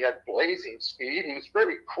don't think he had blazing speed. He was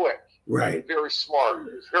very quick, right? Very smart.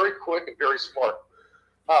 He was very quick and very smart.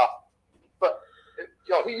 But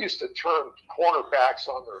he used to turn cornerbacks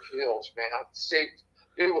on their heels, man.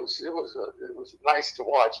 It was nice to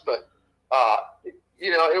watch, but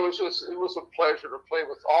it was a pleasure to play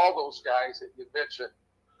with all those guys that you mentioned.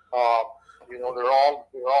 They're all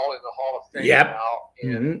in the Hall of Fame now,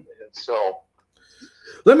 and so.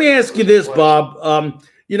 Let me ask you this, Bob. A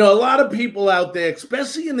lot of people out there,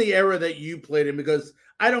 especially in the era that you played in, because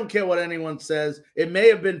I don't care what anyone says, it may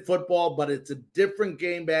have been football, but it's a different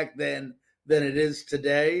game back then than it is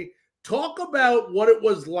today. Talk about what it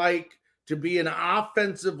was like to be an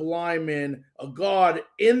offensive lineman, a guard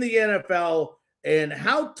in the NFL, and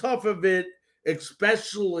how tough of it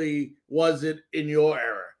especially was it in your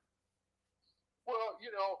era? Well,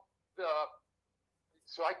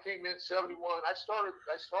 so I came in 71. I started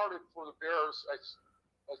for the Bears. I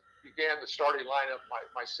began the starting lineup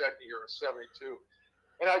my second year in 72.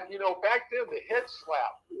 And back then the head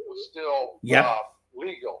slap was still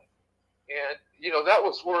legal. And, that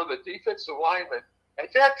was where the defensive lineman,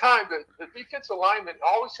 at that time, the defensive lineman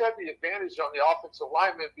always had the advantage on the offensive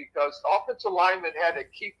lineman because the offensive linemen had to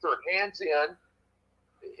keep their hands in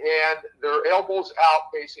and their elbows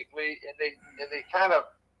out, basically, and they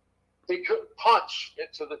couldn't punch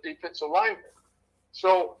into the defensive lineman.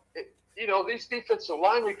 So, these defensive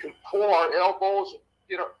linemen could pull our elbows,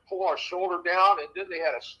 pull our shoulder down, and then they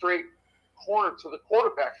had a straight corner to the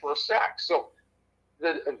quarterback for a sack. So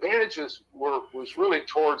the advantages was really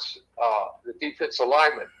towards the defensive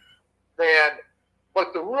lineman.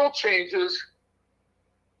 But the rule changes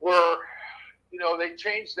were, they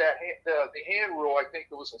changed that the hand rule. I think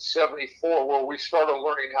it was in '74 where we started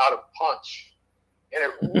learning how to punch, and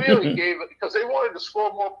it really gave it because they wanted to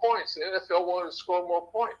score more points. The NFL wanted to score more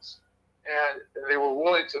points, and they were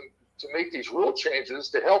willing to make these rule changes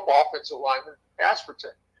to help offensive linemen pass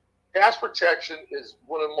protect. Pass protection is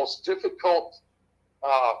one of the most difficult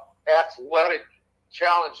athletic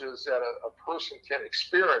challenges that a person can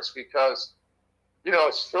experience because,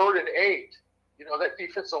 it's 3rd and 8. That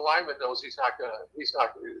defensive lineman knows he's not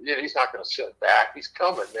gonna sit back. He's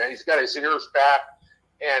coming, man. He's got his ears back,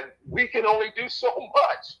 and we can only do so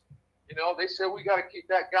much. They said we got to keep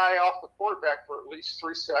that guy off the quarterback for at least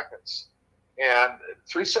 3 seconds, and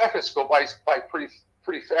 3 seconds go by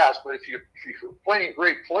pretty fast. But if you're playing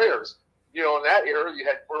great players, in that era you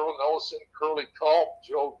had Merle Nelson, Curly Culp,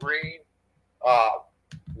 Joe Green,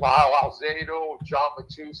 Lyle Alzado, John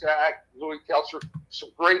Matuzak, Louis Kelcher,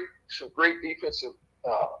 some great defensive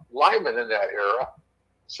linemen in that era.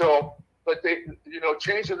 So, but they,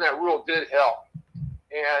 changing that rule did help.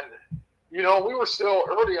 And, we were still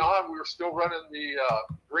early on. We were still running the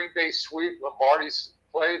Green Bay sweep Lombardi's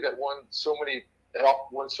play that won so many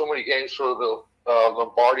games for the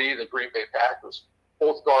Lombardi, the Green Bay Packers.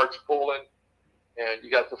 Both guards pulling, and you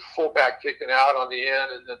got the fullback kicking out on the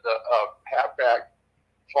end, and then the halfback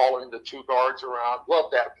following the 2 guards around. Love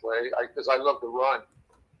that play because I love the run,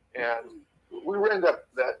 and we ran that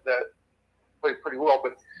play pretty well.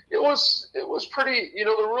 But it was pretty. The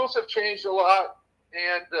rules have changed a lot,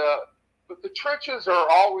 and but the trenches are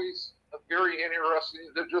always a very interesting.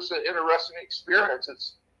 They're just an interesting experience.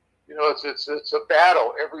 It's it's a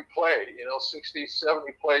battle every play. 60,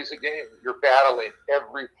 70 plays a game. You're battling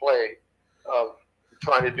every play of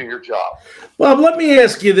trying to do your job. Well, let me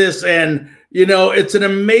ask you this, and it's an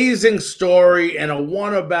amazing story and a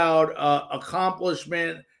one about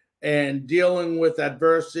accomplishment and dealing with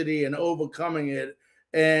adversity and overcoming it.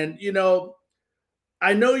 And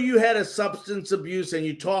I know you had a substance abuse and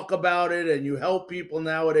you talk about it and you help people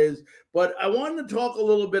nowadays, but I wanted to talk a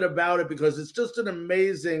little bit about it because it's just an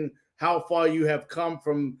amazing how far you have come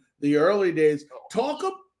from the early days. Talk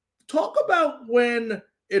about when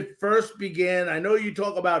it first began. I know you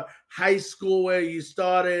talk about high school where you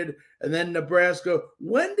started and then Nebraska.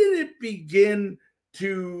 When did it begin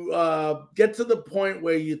to get to the point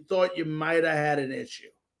where you thought you might have had an issue?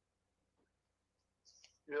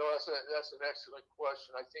 That's an excellent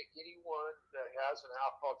question. I think anyone that has an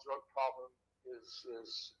alcohol drug problem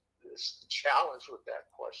is challenged with that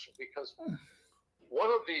question because one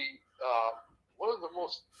of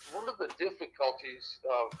the difficulties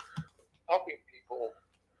of helping people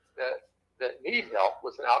that need help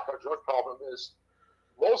with an alcohol drug problem is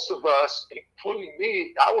most of us, including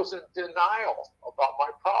me, I was in denial about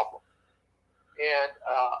my problem. And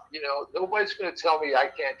nobody's going to tell me I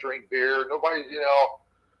can't drink beer. Nobody's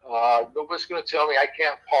going to tell me I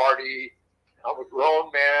can't party. I'm a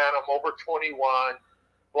grown man. I'm over 21.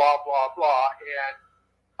 Blah blah blah. And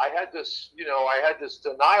I had this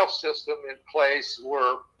denial system in place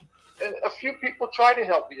where, and a few people tried to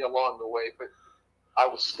help me along the way, but I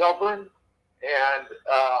was stubborn, and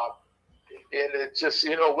it just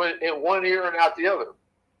went in one ear and out the other.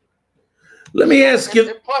 Let me ask you.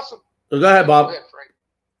 And plus, go ahead, Bob. Go ahead, Frank.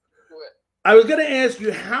 Go ahead. I was going to ask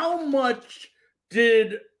you, how much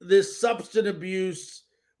did this substance abuse,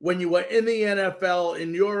 when you were in the NFL,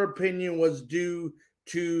 in your opinion, was due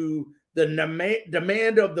to the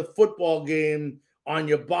demand of the football game on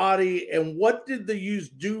your body, and what did the use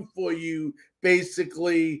do for you,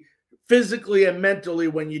 basically, physically and mentally,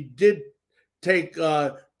 when you did take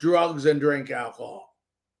drugs and drink alcohol?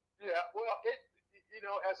 Yeah, well,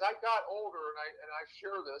 as I got older, and I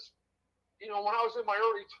share this, when I was in my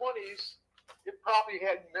early 20s, it probably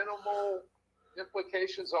had minimal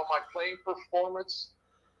implications on my playing performance.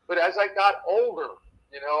 But as I got older,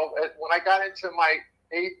 when I got into my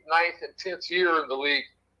 8th, 9th, and 10th year in the league,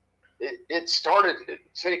 it started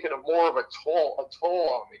taking more of a toll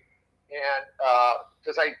on me. And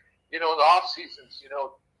because in the off seasons,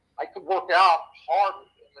 I could work out hard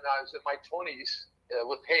when I was in my 20s,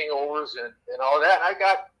 with hangovers and all that. And I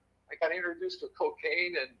got introduced to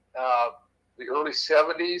cocaine in the early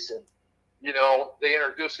 70s, and they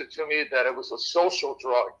introduced it to me that it was a social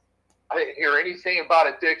drug. I didn't hear anything about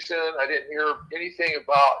addiction. I didn't hear anything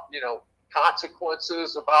about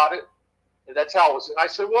consequences about it, and that's how it was. And I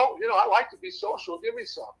said, well, I like to be social. Give me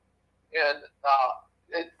some. And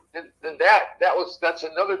that's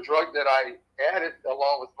another drug that I added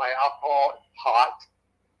along with my alcohol and pot.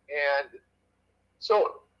 And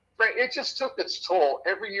so, Frank, it just took its toll.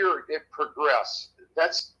 Every year it progressed.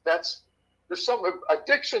 There's some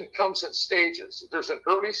addiction comes in stages. There's an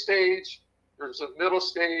early stage, there's a middle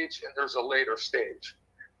stage, and there's a later stage.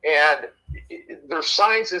 And there's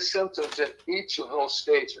signs and symptoms in each of those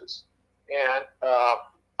stages. And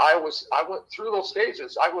I went through those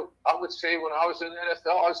stages. I would say when I was in the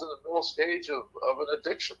NFL, I was in the middle stage of an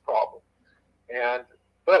addiction problem.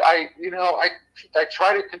 But I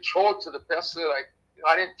try to control it to the best that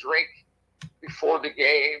I didn't drink before the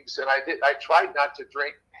games, and I tried not to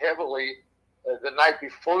drink heavily the night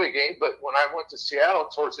before the game. But when I went to Seattle,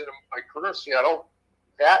 towards the end of my career in Seattle,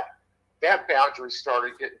 that boundary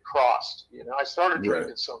started getting crossed. I started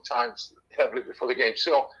drinking sometimes heavily before the game.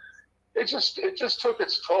 So it just took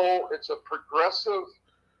its toll. It's a progressive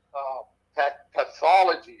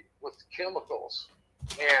pathology with chemicals,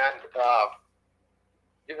 and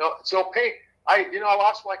so pain. I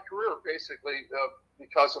lost my career basically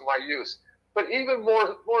because of my use. But even more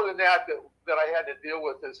than that I had to deal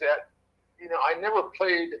with is that I never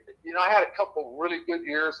played. I had a couple really good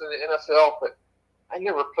years in the NFL, but I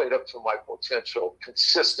never played up to my potential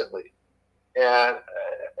consistently. And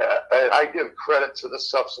I give credit to the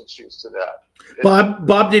substance use to that.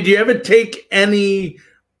 Bob, did you ever take any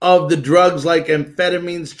of the drugs like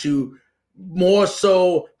amphetamines to more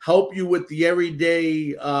so help you with the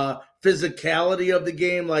everyday physicality of the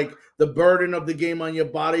game, like the burden of the game on your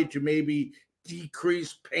body to maybe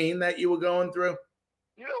decrease pain that you were going through?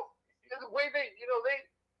 The way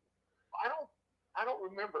I don't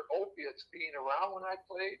remember opiates being around when I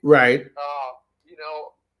played. Right.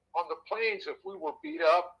 On the plains, if we were beat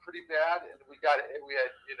up pretty bad and we had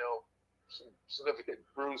some significant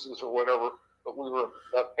bruises or whatever, but we were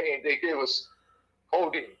pain, they gave us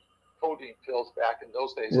codeine pills back in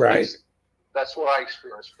those days. Right. That's what I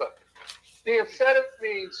experienced. But the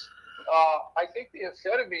amphetamines, I think the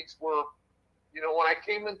amphetamines were, when I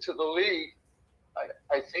came into the league,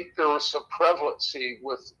 I think there was some prevalency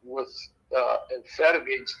with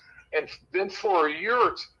amphetamines, and then for a year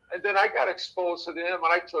or two, and then I got exposed to them,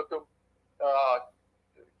 and I took them.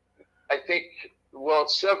 I think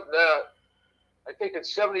in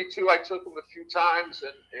 '72 I took them a few times,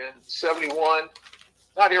 and in '71,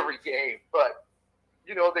 not every game, but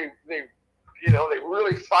they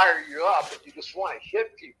really fire you up, and you just want to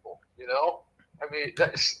hit people. I mean,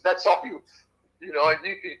 that's all you. And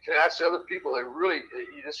you can ask other people. You really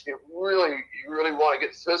want to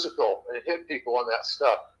get physical and hit people on that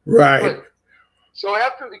stuff. Right. But, so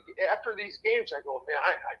after these games, I go, man,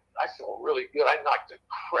 I feel really good. I knocked the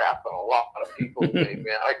crap out of a lot of people today,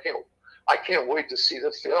 man. I can't wait to see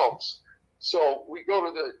the films. So we go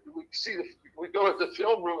to the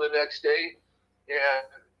film room the next day, and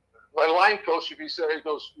my line coach, he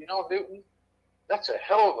goes, Newton, that's a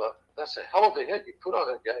hell of a hit you put on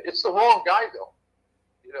that guy. It's the wrong guy though,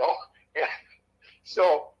 And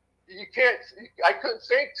so I couldn't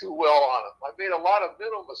think too well on him. I made a lot of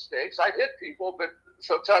mental mistakes. I hit people, but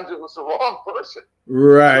sometimes it was the wrong person.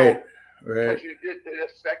 Right. Right. Because it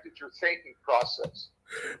affected your thinking process.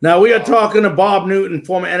 Now we are talking to Bob Newton,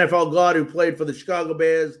 former NFL guard who played for the Chicago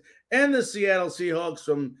Bears and the Seattle Seahawks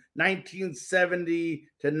from 1970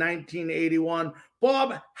 to 1981.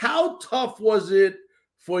 Bob, how tough was it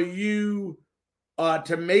for you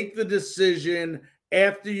to make the decision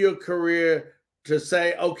after your career to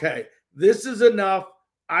say, okay, this is enough.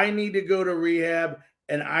 I need to go to rehab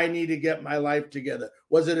and I need to get my life together?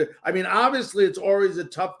 Was it, obviously it's always a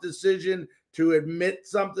tough decision to admit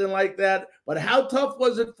something like that, but how tough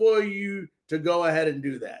was it for you to go ahead and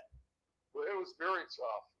do that? Well, it was very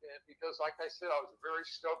tough. And because like I said, I was a very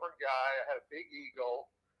stubborn guy. I had a big ego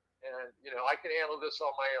and, I can handle this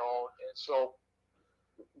on my own. And so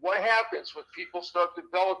what happens when people start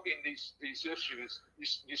developing these issues,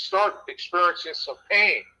 you start experiencing some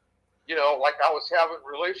pain, like I was having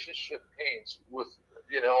relationship pains with,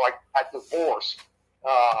 like a divorce.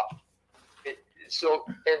 And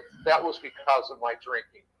that was because of my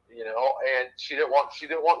drinking, and she didn't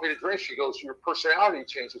want me to drink. She goes, your personality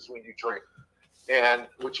changes when you drink, and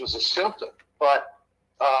which was a symptom. But,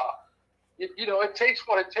 it takes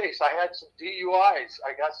what it takes. I had some DUIs.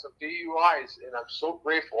 I got some DUIs, and I'm so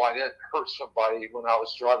grateful I didn't hurt somebody when I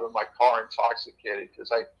was driving my car intoxicated,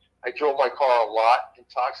 because I drove my car a lot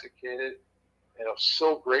intoxicated, and I'm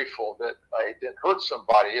so grateful that I didn't hurt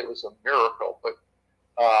somebody. It was a miracle. But,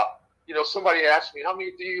 somebody asked me, how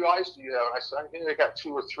many DUIs do you have? And I said, I think I got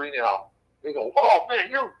 2 or 3 now. They go, oh, man,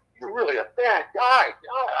 you're really a bad guy.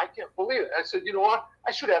 I can't believe it. I said, you know what?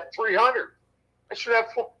 I should have 300. I should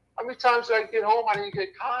have 4. How many times did I get home? I didn't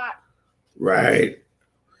get caught. Right.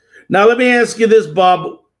 Now, let me ask you this,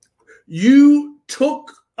 Bob. You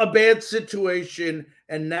took a bad situation,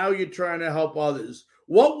 and now you're trying to help others.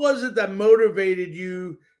 What was it that motivated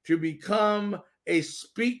you to become a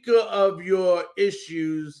speaker of your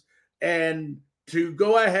issues and to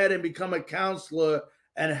go ahead and become a counselor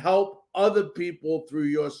and help other people through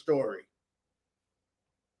your story?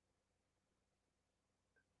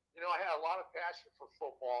 I had a lot of passion for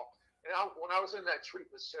football. And when I was in that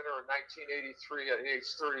treatment center in 1983 at age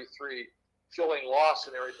 33, feeling lost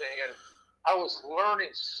and everything, and I was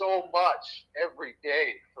learning so much every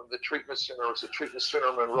day from the treatment center. It was a treatment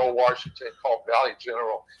center in Monroe, Washington, called Valley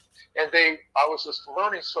General. And I was just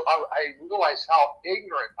learning. So I realized how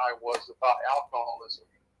ignorant I was about alcoholism,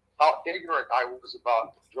 how ignorant I was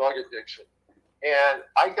about drug addiction. And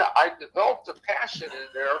I developed a passion in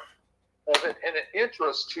there and an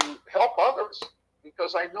interest to help others,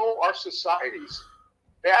 because I know our society's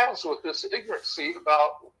battles with this ignorancy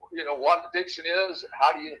about, what addiction is,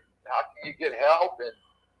 how can you get help, and,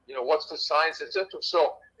 what's the signs and symptoms.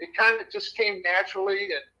 So it kind of just came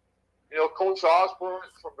naturally. And, Coach Osborne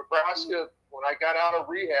from Nebraska, when I got out of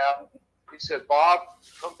rehab, he said, Bob,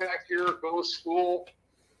 come back here, go to school,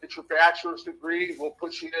 get your bachelor's degree. We'll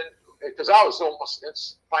put you in, because I was almost,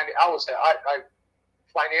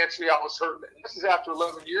 financially, I was hurt. This is after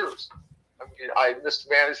 11 years. I mean, I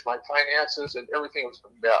mismanaged my finances and everything was a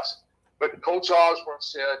mess. But Coach Osborne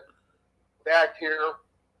said, back here,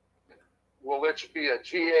 we'll let you be a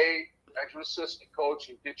GA, graduate assistant coach,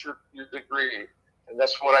 and get your degree. And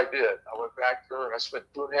that's what I did. I went back there and I spent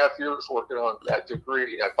 2.5 years working on that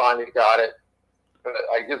degree. And I finally got it. But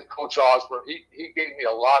I give Coach Osborne, he gave me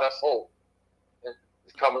a lot of hope in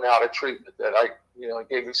coming out of treatment, that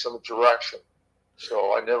gave me some direction.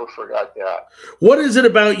 So I never forgot that. What is it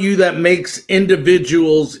about you that makes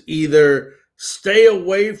individuals either stay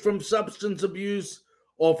away from substance abuse,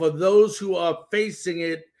 or for those who are facing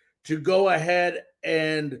it to go ahead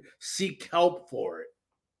and seek help for it?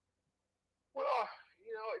 Well,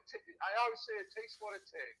 I always say it takes what it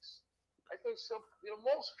takes. I think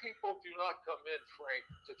most people do not come in, Frank,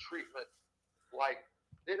 to treatment like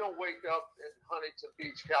they don't wake up in Huntington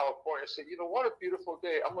Beach, California, and say, what a beautiful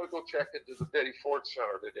day. I'm going to go check into the Betty Ford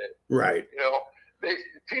Center today. Right.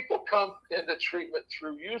 People come into treatment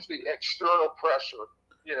through usually external pressure,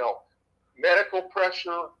 medical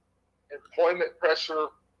pressure, employment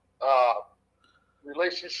pressure,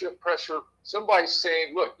 relationship pressure. Somebody's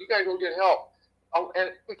saying, look, you got to go get help.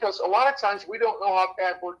 And because a lot of times we don't know how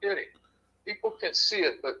bad we're getting. People can see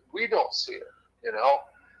it, but we don't see it,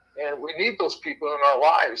 And we need those people in our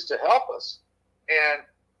lives to help us. And,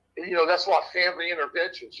 that's why family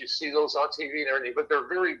interventions, you see those on TV and everything, but they're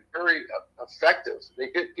very, very effective. They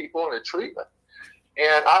get people into treatment.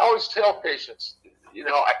 And I always tell patients,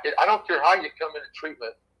 I don't care how you come into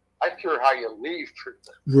treatment. I care how you leave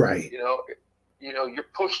treatment. Right. You're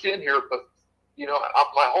pushed in here, but,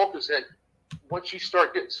 my hope is that once you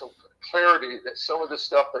start getting some clarity, that some of the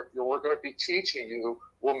stuff that we're going to be teaching you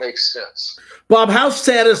will make sense. Bob, how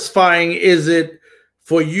satisfying is it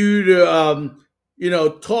for you to,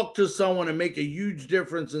 talk to someone and make a huge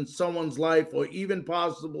difference in someone's life, or even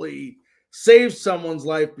possibly save someone's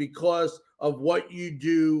life because of what you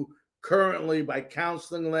do currently by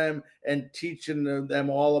counseling them and teaching them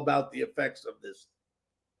all about the effects of this?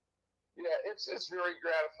 Yeah, it's very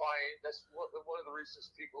gratifying. That's one of the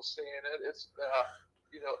reasons people stay in it. It's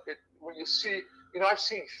when you see, I've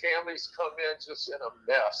seen families come in just in a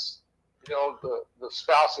mess. The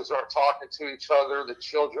spouses aren't talking to each other. The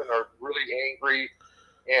children are really angry.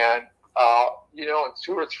 And, in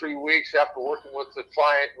 2 or 3 weeks after working with the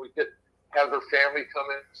client, we have their family come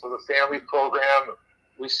in for the family program.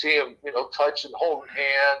 We see them, touching, holding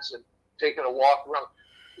hands and taking a walk around.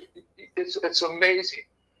 It's amazing.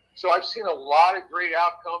 So I've seen a lot of great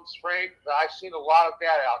outcomes, Frank. I've seen a lot of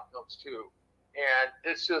bad outcomes too. And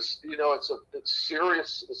it's just, it's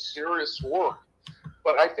serious work.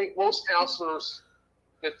 But I think most counselors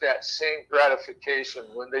get that same gratification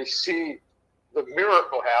when they see the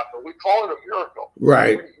miracle happen. We call it a miracle.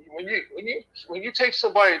 Right. When you take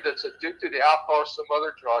somebody that's addicted to alcohol or some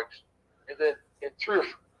other drugs, and then in 3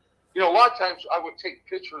 a lot of times I would take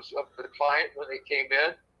pictures of the client when they came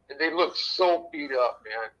in, and they looked so beat up,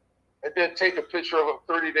 man. And then take a picture of them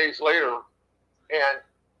 30 days later, and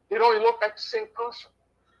they don't even look like the same person.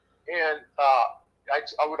 And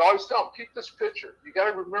I would always tell them, keep this picture. You got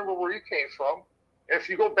to remember where you came from. And if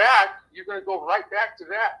you go back, you're going to go right back to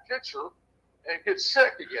that picture and get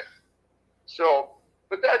sick again. So,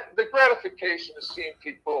 but the gratification of seeing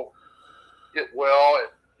people get well, and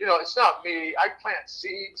it's not me. I plant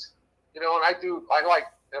seeds, and I'm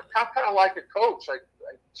kind of like a coach. I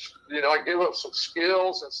give them some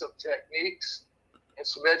skills and some techniques and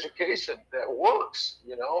some education that works,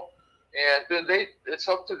 and then it's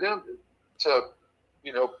up to them to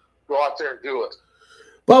go out there and do it.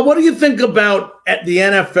 But what do you think about at the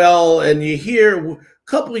NFL? And you hear a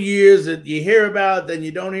couple of years that you hear about it, then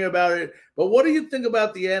you don't hear about it. But what do you think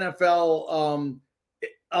about the NFL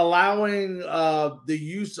allowing the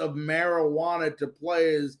use of marijuana to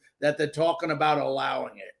players that they're talking about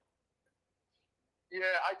allowing it?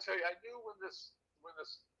 Yeah, I tell you, I knew when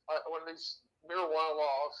these marijuana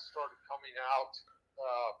laws started coming out,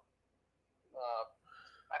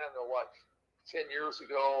 I don't know what, 10 years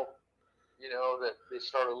ago, that they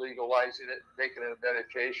started legalizing it, making it a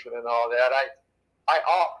medication and all that.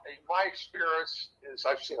 My experience is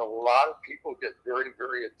I've seen a lot of people get very,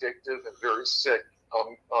 very addictive and very sick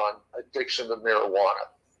on addiction to marijuana.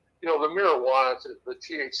 The marijuana, the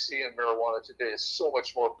THC in marijuana today is so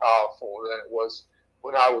much more powerful than it was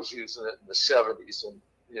when I was using it in the 70s.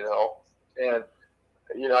 And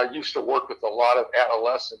I used to work with a lot of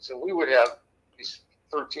adolescents, and we would have these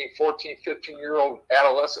 13, 14, 15-year-old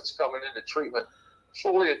adolescents coming into treatment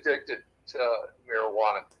fully addicted to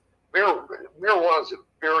marijuana. Marijuana is a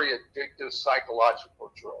very addictive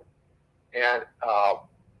psychological drug. And,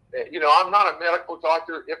 I'm not a medical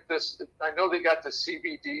doctor. I know they got the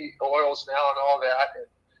CBD oils now and all that. And,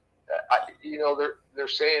 they're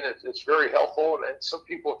saying it's very helpful. And some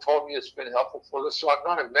people have told me it's been helpful for this. So I'm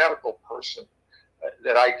not a medical person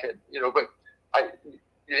that I can, but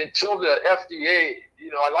until the FDA,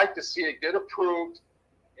 I like to see it get approved,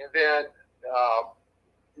 and then,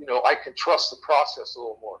 I can trust the process a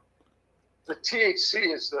little more. The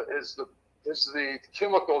THC is the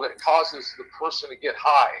chemical that causes the person to get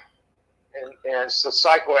high, and it's a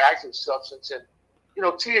psychoactive substance. And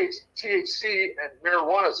THC and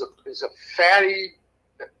marijuana is a fatty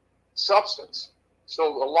substance.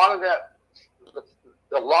 So a lot of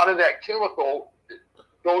that chemical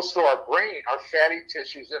goes to our brain, our fatty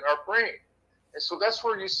tissues in our brain. And so that's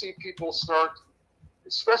where you see people start,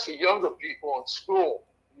 especially younger people in school.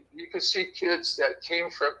 You can see kids that came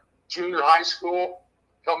from junior high school,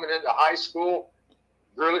 coming into high school,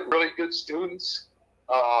 really, really good students.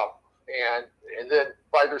 And then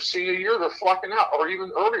by their senior year, they're flunking out, or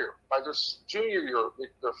even earlier, by their junior year,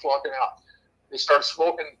 they're flunking out. They start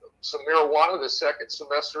smoking some marijuana the second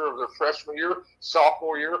semester of their freshman year,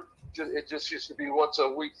 sophomore year. It just used to be once a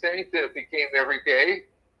week thing. Then it became every day.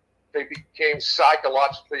 They became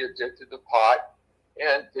psychologically addicted to pot,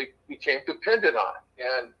 and they became dependent on it.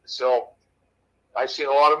 And so I've seen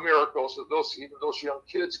a lot of miracles of even those young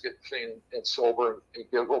kids get clean and sober and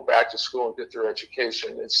go back to school and get their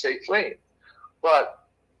education and stay clean. But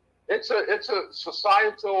it's a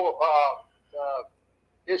societal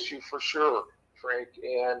issue for sure, Frank.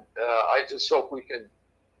 And I just hope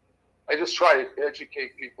I just try to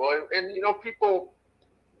educate people. And people,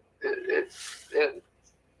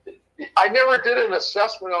 I never did an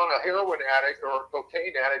assessment on a heroin addict or a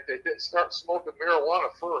cocaine addict. They didn't start smoking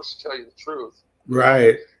marijuana first, to tell you the truth.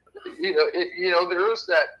 Right. There is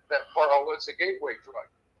that part. Oh, it's a gateway drug.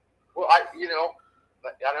 Well, I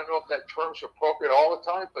don't know if that term's appropriate all the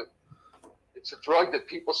time, but it's a drug that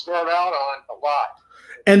people start out on a lot.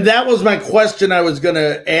 And that was my question I was going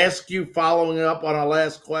to ask you, following up on our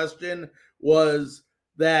last question, was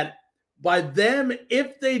that by them,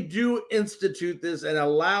 if they do institute this and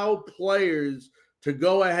allow players to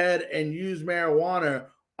go ahead and use marijuana,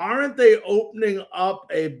 aren't they opening up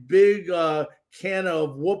a big can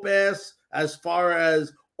of whoop ass as far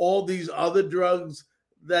as all these other drugs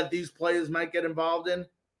that these players might get involved in?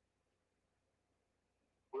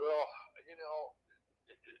 Well,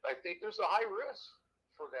 I think there's a high risk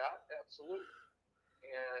for that, absolutely.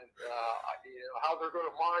 And how they're going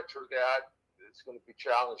to monitor that is going to be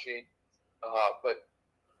challenging. But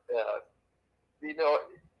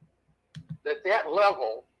at that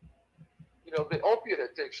level, the opiate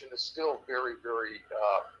addiction is still very, very,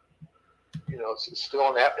 it's still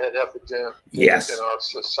an epidemic in our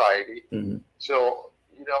society. Mm-hmm. So,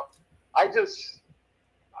 I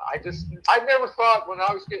never thought when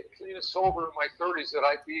I was getting clean and sober in my 30s that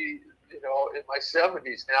I'd be, in my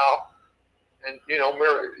 70s now, and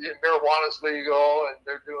marijuana's legal, and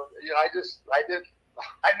they're doing.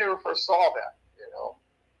 I never first saw that.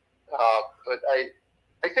 But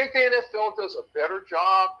I think the NFL does a better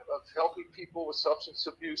job of helping people with substance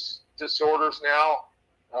abuse disorders now.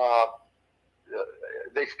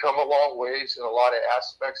 They've come a long ways in a lot of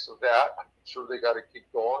aspects of that. I'm sure they got to keep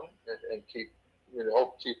going and keep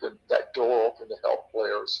that door open to help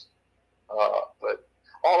players. But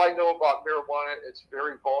all I know about marijuana, it's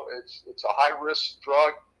it's a high risk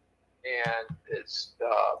drug, and it's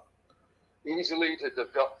easily to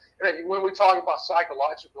develop. And when we talk about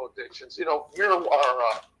psychological addictions,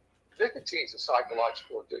 nicotine's a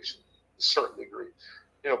psychological addiction to a certain degree.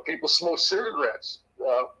 People smoke cigarettes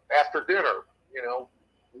after dinner,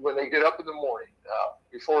 when they get up in the morning,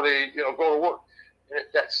 before they, go to work. And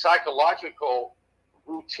that psychological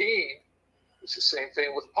routine is the same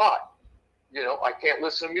thing with pot. I can't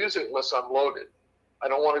listen to music unless I'm loaded. I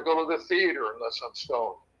don't want to go to the theater unless I'm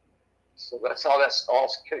stoned. So that's how that all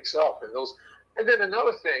kicks up. And then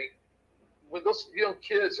another thing, when those young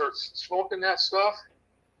kids are smoking that stuff,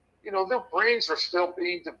 their brains are still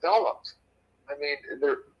being developed. I mean,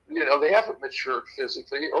 they haven't matured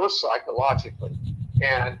physically or psychologically,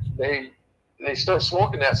 and they start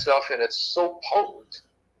smoking that stuff, and it's so potent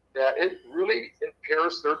that it really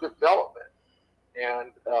impairs their development.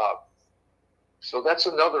 And so that's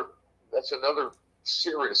another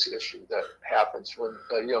serious issue that happens when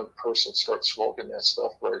a young person starts smoking that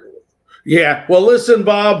stuff regularly. Yeah. Well, listen,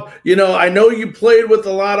 Bob, I know you played with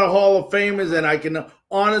a lot of Hall of Famers, and I can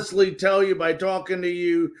honestly tell you by talking to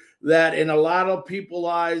you that in a lot of people's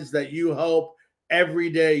eyes that you help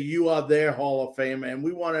every day, you are their Hall of Fame. And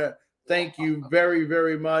we want to thank you very,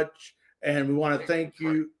 very much. And we want to thank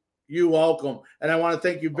you. You're welcome. And I want to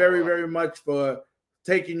thank you very, very much for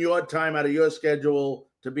taking your time out of your schedule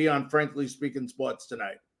to be on Frankly Speaking Sports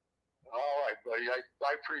tonight. All right, buddy. I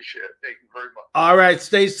appreciate it. Thank you very much. All right.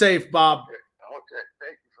 Stay safe, Bob. Okay.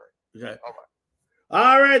 Thank you, Frank. Okay.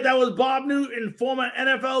 All right. That was Bob Newton, former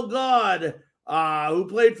NFL guard, who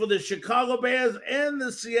played for the Chicago Bears and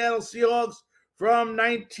the Seattle Seahawks from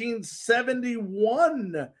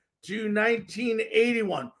 1971 to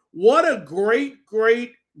 1981. What a great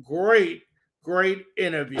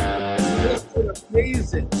interview. Just an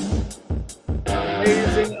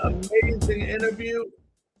amazing interview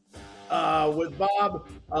with Bob.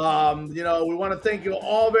 We want to thank you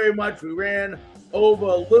all very much. We ran over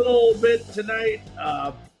a little bit tonight.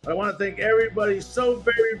 I want to thank everybody so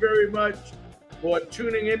very, very much for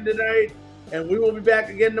tuning in tonight. And we will be back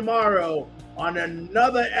again tomorrow on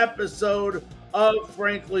another episode of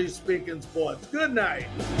Frankly Speaking Sports. Good night.